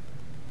left,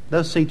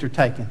 those seats are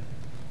taken.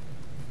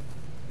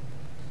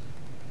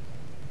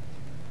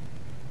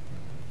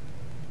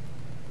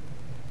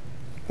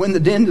 When the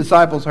 10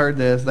 disciples heard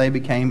this, they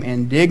became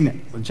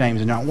indignant with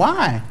James and John.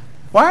 Why?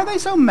 Why are they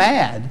so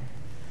mad?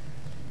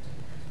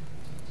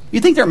 You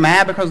think they're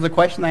mad because of the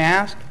question they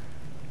asked?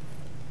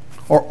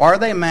 Or are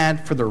they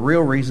mad for the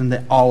real reason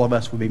that all of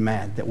us would be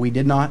mad, that we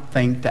did not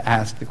think to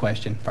ask the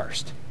question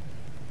first?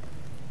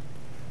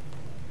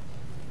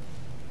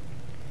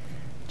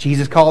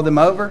 Jesus called them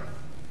over,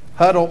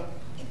 huddle,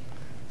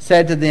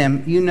 said to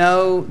them, you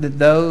know that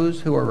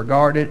those who are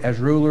regarded as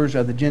rulers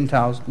of the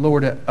Gentiles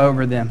lord it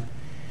over them,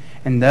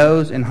 and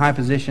those in high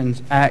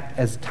positions act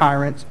as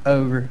tyrants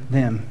over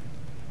them.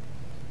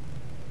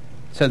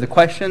 So the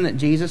question that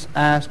Jesus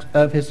asked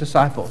of his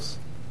disciples,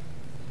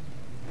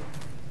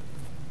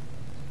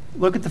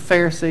 look at the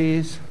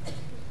Pharisees,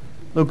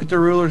 look at the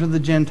rulers of the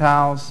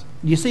Gentiles.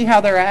 Do you see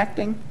how they're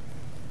acting?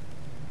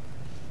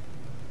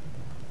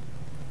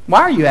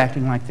 Why are you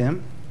acting like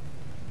them?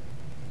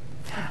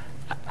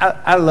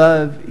 I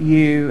love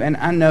you, and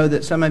I know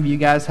that some of you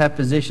guys have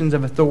positions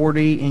of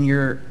authority in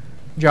your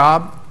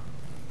job.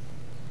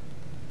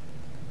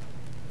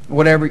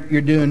 Whatever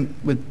you're doing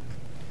with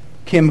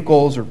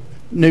chemicals or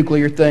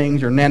nuclear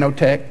things or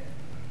nanotech.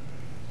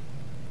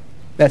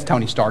 That's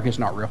Tony Stark. It's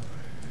not real.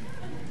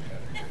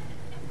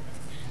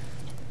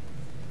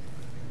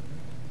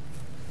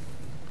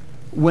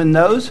 When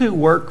those who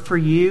work for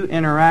you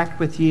interact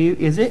with you,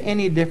 is it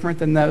any different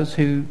than those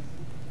who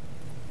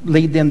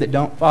lead them that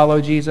don't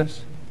follow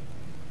Jesus?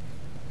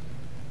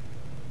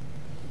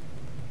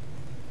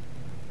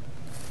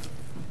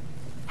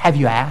 Have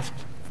you asked?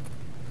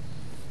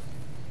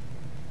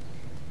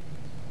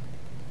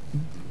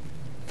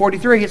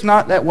 43, it's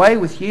not that way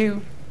with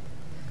you.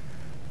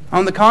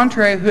 On the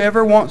contrary,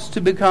 whoever wants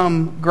to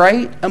become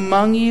great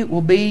among you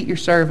will be your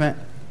servant.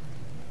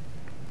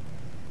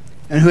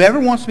 And whoever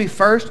wants to be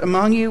first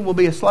among you will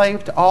be a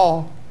slave to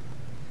all.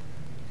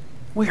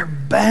 We are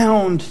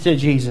bound to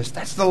Jesus.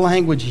 That's the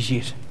language he's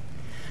using.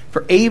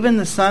 For even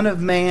the Son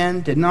of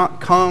Man did not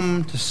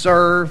come to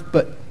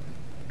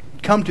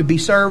be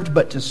served,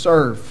 but to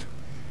serve,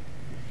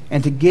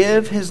 and to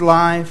give his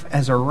life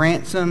as a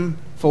ransom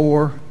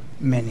for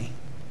many.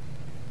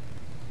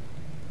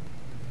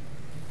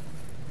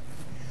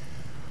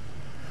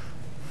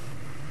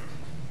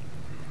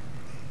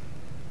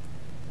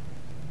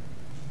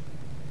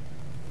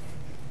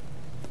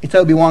 It's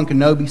Obi-Wan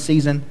Kenobi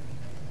season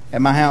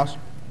at my house.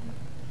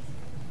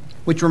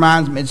 Which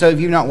reminds me, so if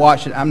you've not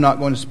watched it, I'm not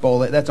going to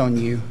spoil it. That's on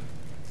you.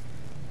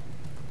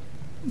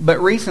 But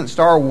recent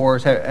Star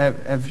Wars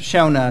have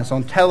shown us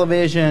on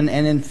television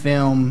and in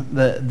film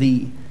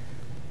the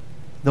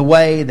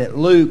way that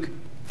Luke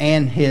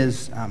and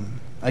his,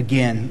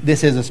 again,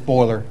 this is a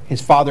spoiler,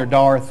 his father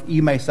Darth,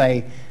 you may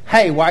say,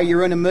 hey, why are you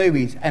ruining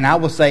movies? And I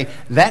will say,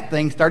 that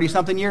thing's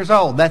 30-something years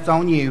old. That's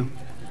on you.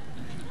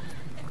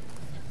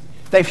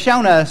 They've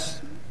shown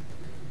us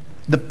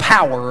the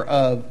power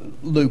of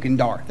Luke and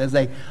Darth as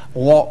they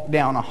walk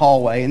down a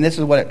hallway. And this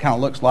is what it kind of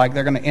looks like.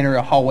 They're going to enter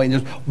a hallway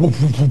and just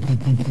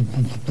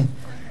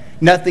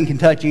nothing can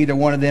touch either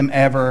one of them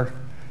ever.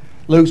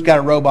 Luke's got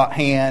a robot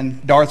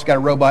hand. Darth's got a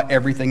robot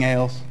everything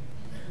else.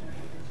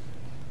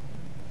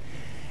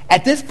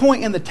 At this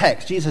point in the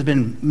text, Jesus has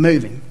been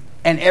moving.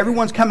 And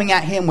everyone's coming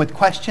at him with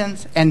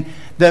questions. And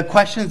the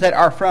questions that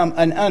are from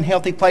an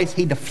unhealthy place,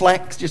 he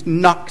deflects, just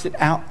knocks it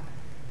out.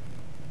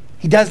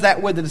 He does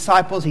that with the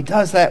disciples. He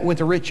does that with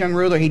the rich young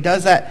ruler. He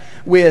does that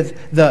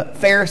with the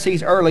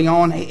Pharisees early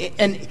on.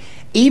 And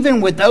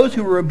even with those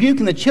who were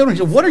rebuking the children,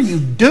 he said, what are you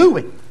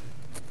doing?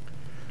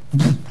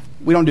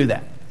 We don't do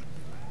that.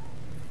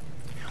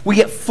 We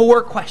get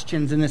 4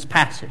 questions in this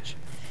passage.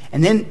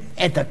 And then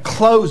at the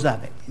close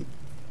of it,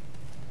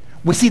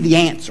 we see the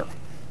answer.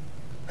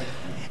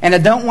 And I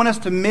don't want us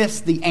to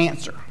miss the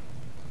answer.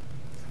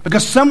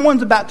 Because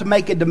someone's about to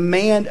make a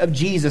demand of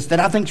Jesus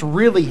that I think is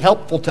really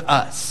helpful to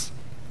us.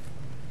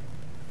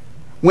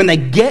 When they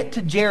get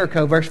to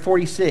Jericho, verse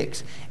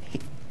 46,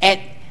 and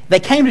they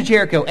came to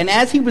Jericho, and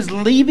as he was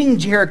leaving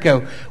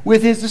Jericho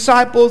with his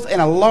disciples and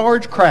a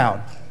large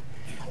crowd,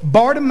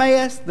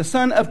 Bartimaeus, the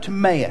son of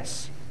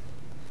Timaeus,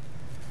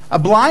 a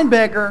blind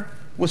beggar,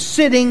 was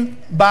sitting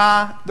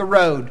by the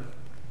road.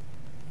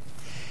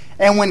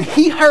 And when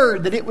he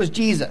heard that it was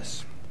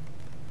Jesus,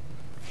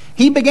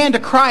 he began to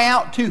cry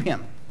out to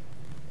him.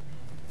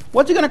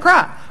 What's he going to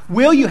cry?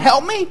 Will you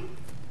help me?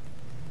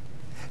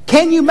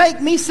 Can you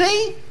make me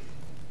see?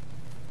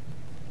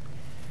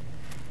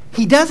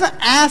 He doesn't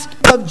ask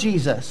of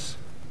Jesus.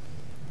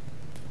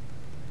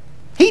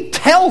 He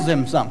tells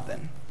him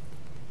something.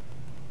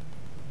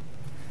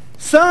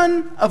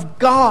 Son of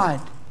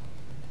God,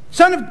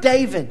 Son of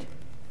David,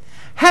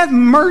 have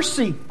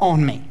mercy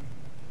on me.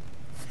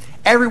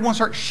 Everyone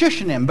starts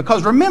shushing him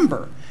because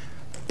remember,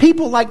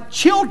 people like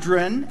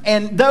children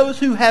and those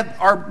who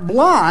are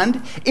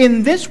blind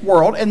in this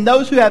world and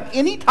those who have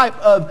any type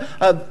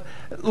of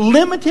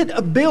limited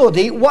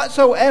ability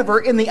whatsoever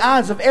in the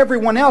eyes of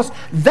everyone else,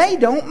 they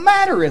don't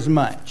matter as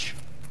much.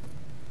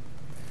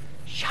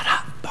 Shut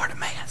up,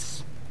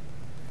 Bartimaeus.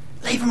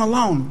 Leave him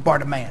alone,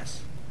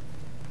 Bartimaeus.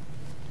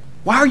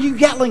 Why are you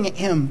yelling at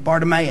him,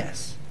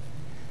 Bartimaeus?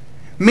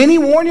 Many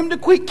warned him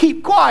to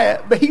keep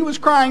quiet, but he was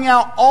crying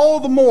out all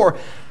the more,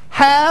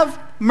 have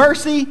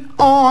mercy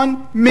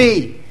on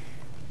me.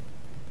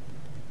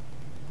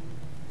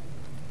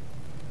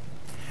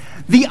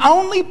 The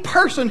only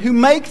person who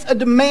makes a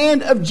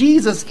demand of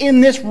Jesus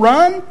in this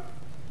run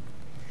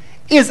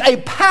is a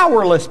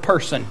powerless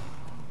person,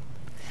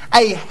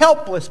 a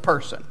helpless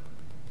person.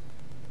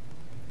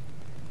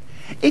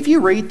 If you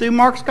read through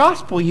Mark's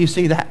gospel, you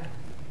see that.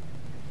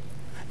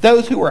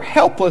 Those who are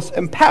helpless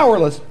and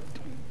powerless,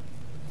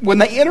 when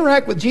they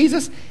interact with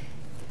Jesus,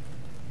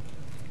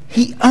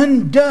 he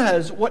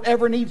undoes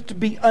whatever needs to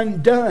be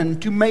undone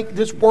to make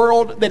this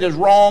world that is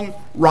wrong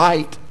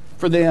right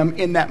for them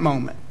in that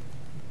moment.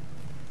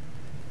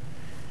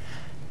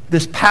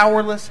 This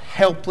powerless,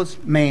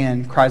 helpless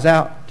man cries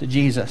out to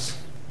Jesus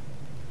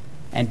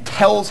and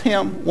tells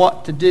him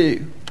what to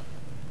do.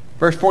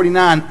 Verse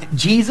 49,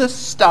 Jesus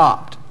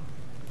stopped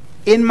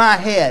In my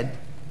head,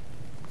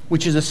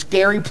 which is a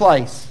scary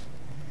place,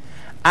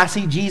 I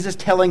see Jesus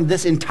telling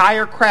this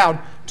entire crowd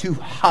to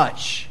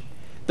hush,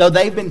 though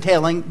they've been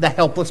telling the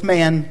helpless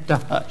man to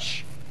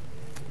hush.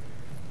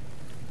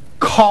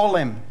 Call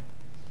him.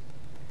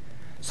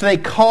 So they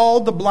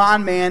called the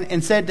blind man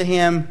and said to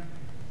him,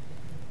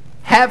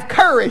 have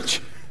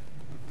courage.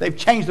 They've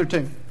changed their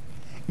tune.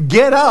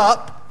 Get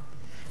up.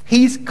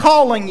 He's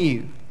calling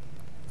you.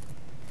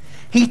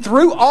 He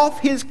threw off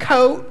his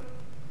coat,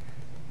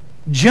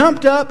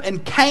 jumped up,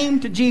 and came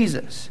to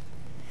Jesus.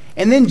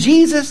 And then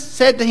Jesus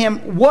said to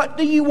him, what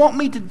do you want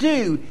me to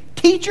do?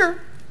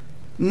 Teacher?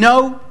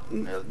 No,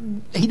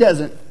 he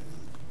doesn't.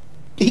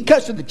 He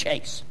cuts to the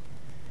chase.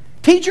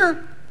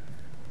 Teacher,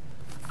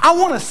 I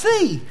want to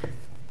see.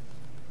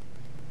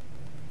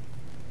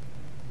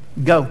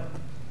 Go.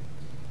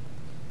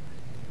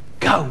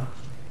 Go.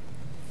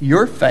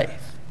 Your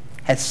faith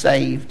has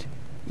saved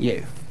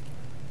you.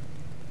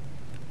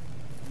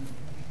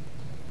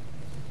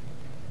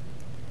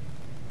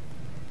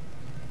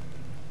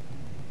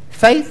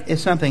 Faith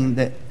is something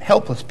that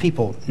helpless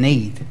people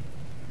need.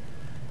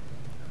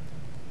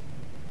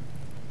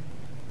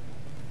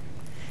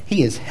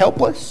 He is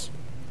helpless.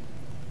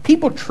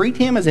 People treat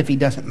him as if he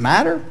doesn't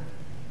matter.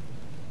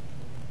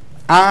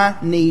 I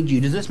need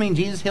you. Does this mean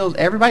Jesus heals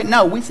everybody?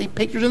 No, we see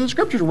pictures in the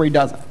scriptures where he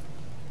doesn't.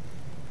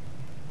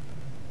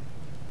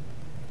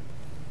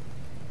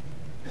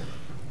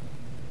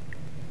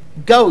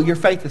 Go, your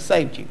faith has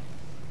saved you.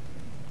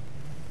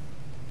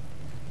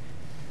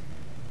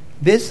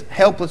 This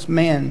helpless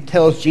man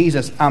tells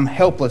Jesus, I'm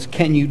helpless.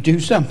 Can you do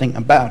something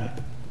about it?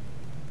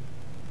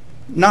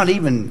 Not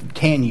even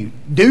can you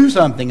do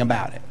something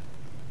about it.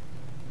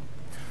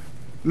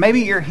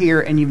 Maybe you're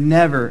here and you've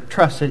never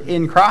trusted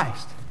in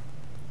Christ.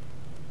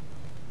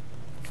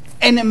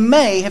 And it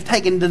may have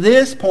taken to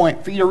this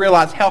point for you to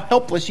realize how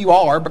helpless you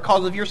are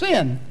because of your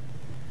sin.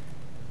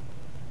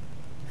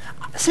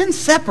 Sin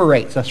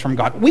separates us from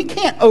God. We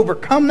can't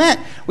overcome that.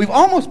 We've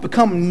almost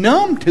become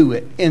numb to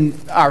it in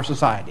our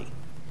society.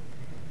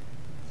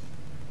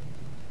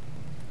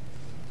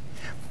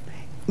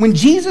 When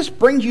Jesus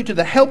brings you to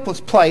the helpless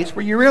place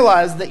where you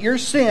realize that your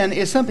sin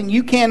is something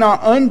you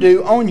cannot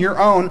undo on your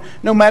own,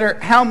 no matter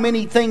how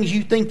many things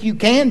you think you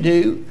can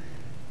do,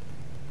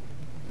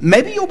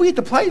 maybe you'll be at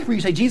the place where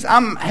you say, Jesus,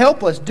 I'm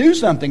helpless. Do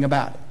something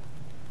about it.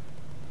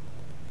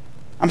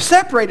 I'm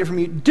separated from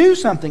you. Do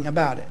something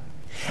about it.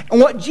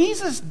 And what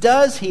Jesus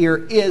does here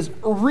is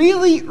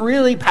really,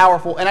 really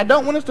powerful. And I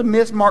don't want us to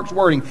miss Mark's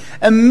wording.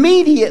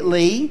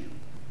 Immediately,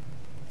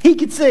 he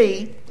could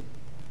see,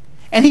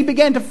 and he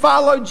began to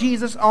follow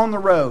Jesus on the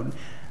road.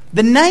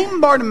 The name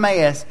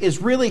Bartimaeus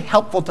is really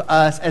helpful to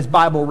us as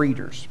Bible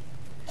readers.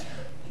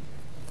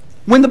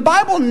 When the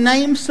Bible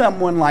names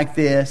someone like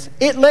this,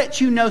 it lets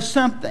you know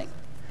something.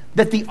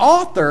 That the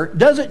author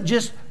doesn't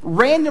just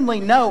randomly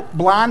note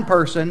blind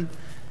person,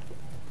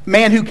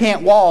 man who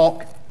can't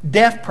walk,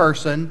 deaf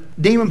person,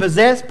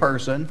 demon-possessed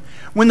person.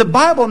 When the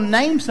Bible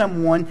names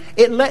someone,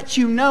 it lets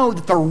you know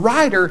that the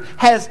writer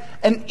has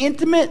an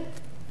intimate,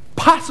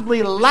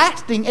 possibly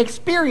lasting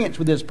experience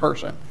with this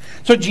person.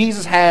 So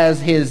Jesus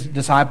has his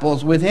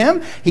disciples with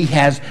him. He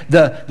has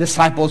the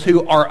disciples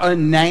who are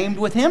unnamed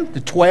with him, the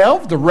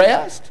 12, the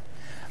rest.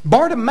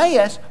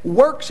 Bartimaeus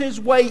works his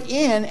way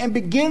in and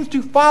begins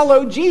to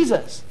follow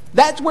Jesus.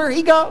 That's where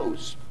he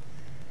goes.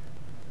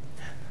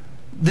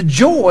 The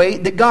joy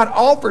that God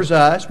offers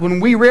us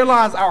when we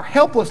realize our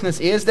helplessness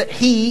is that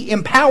he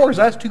empowers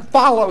us to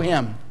follow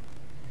him.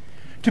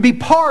 To be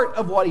part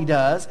of what he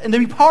does and to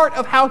be part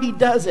of how he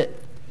does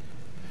it.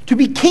 To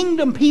be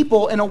kingdom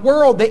people in a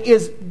world that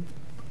is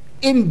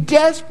in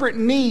desperate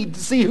need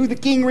to see who the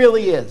king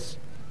really is.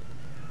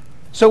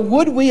 So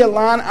would we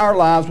align our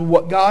lives with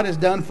what God has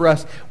done for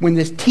us when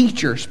this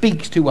teacher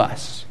speaks to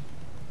us,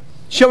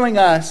 showing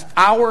us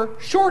our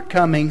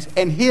shortcomings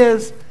and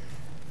his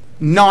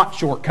not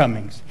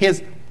shortcomings,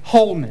 his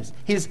wholeness,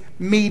 his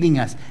meeting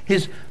us,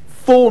 his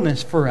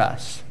fullness for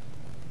us?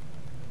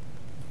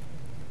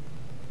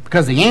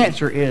 Because the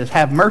answer is,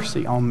 have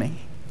mercy on me.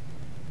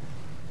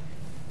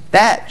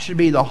 That should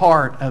be the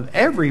heart of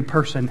every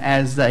person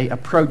as they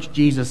approach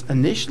Jesus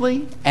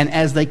initially and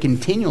as they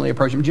continually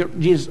approach him.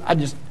 Jesus,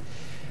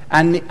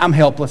 I'm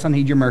helpless. I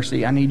need your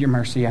mercy. I need your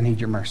mercy. I need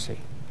your mercy.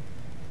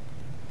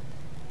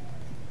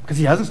 Because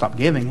he doesn't stop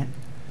giving it.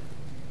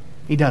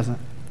 He doesn't.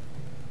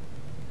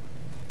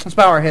 Let's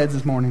bow our heads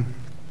this morning.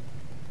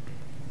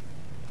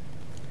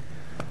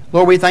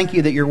 Lord, we thank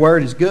you that your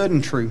word is good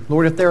and true.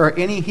 Lord, if there are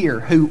any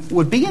here who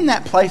would be in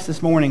that place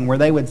this morning where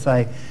they would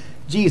say,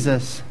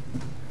 Jesus,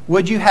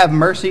 would you have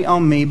mercy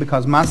on me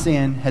because my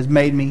sin has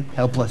made me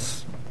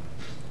helpless?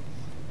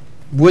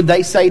 Would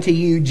they say to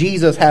you,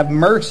 Jesus, have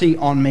mercy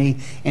on me?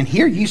 And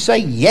here you say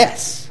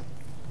yes.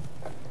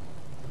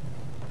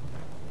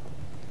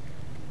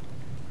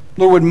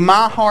 Lord, would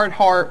my hard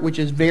heart, which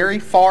is very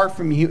far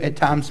from you at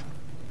times,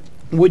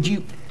 would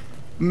you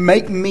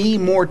make me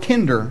more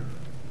tender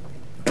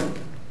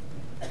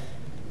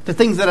to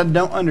things that I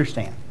don't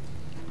understand?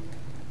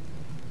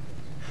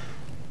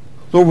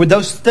 Lord, with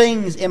those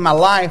things in my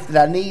life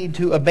that I need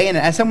to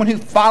abandon, as someone who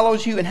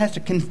follows you and has to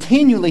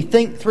continually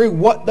think through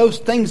what those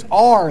things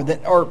are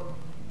that are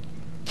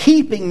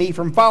keeping me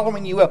from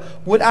following you well,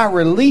 would I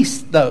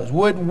release those?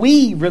 Would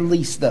we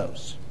release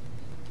those?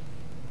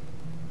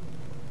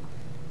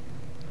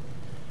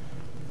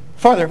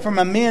 Father, for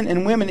my men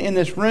and women in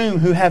this room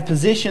who have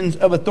positions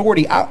of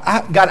authority,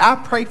 God,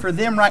 I pray for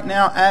them right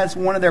now as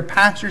one of their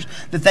pastors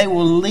that they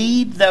will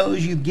lead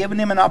those you've given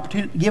them an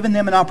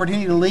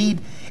opportunity to lead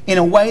in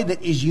a way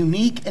that is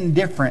unique and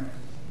different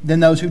than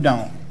those who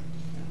don't.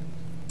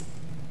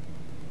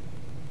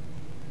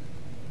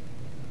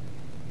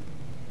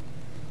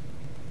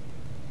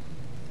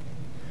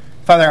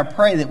 Father, I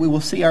pray that we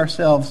will see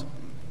ourselves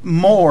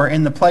more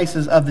in the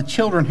places of the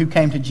children who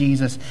came to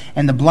Jesus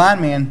and the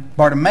blind man,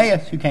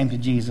 Bartimaeus, who came to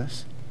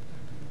Jesus.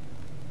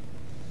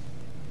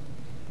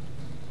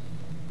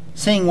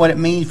 Seeing what it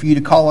means for you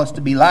to call us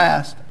to be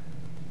last.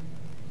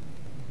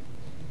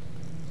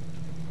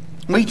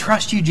 We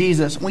trust you,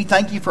 Jesus. We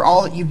thank you for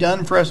all that you've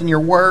done for us in your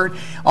word,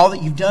 all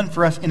that you've done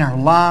for us in our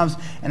lives.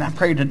 And I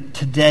pray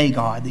today,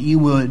 God, that you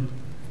would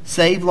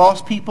save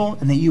lost people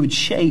and that you would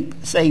shape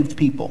saved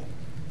people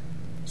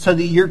so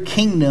that your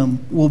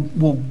kingdom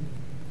will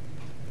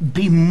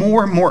be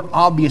more and more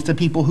obvious to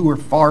people who are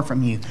far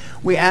from you.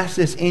 We ask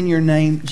this in your name.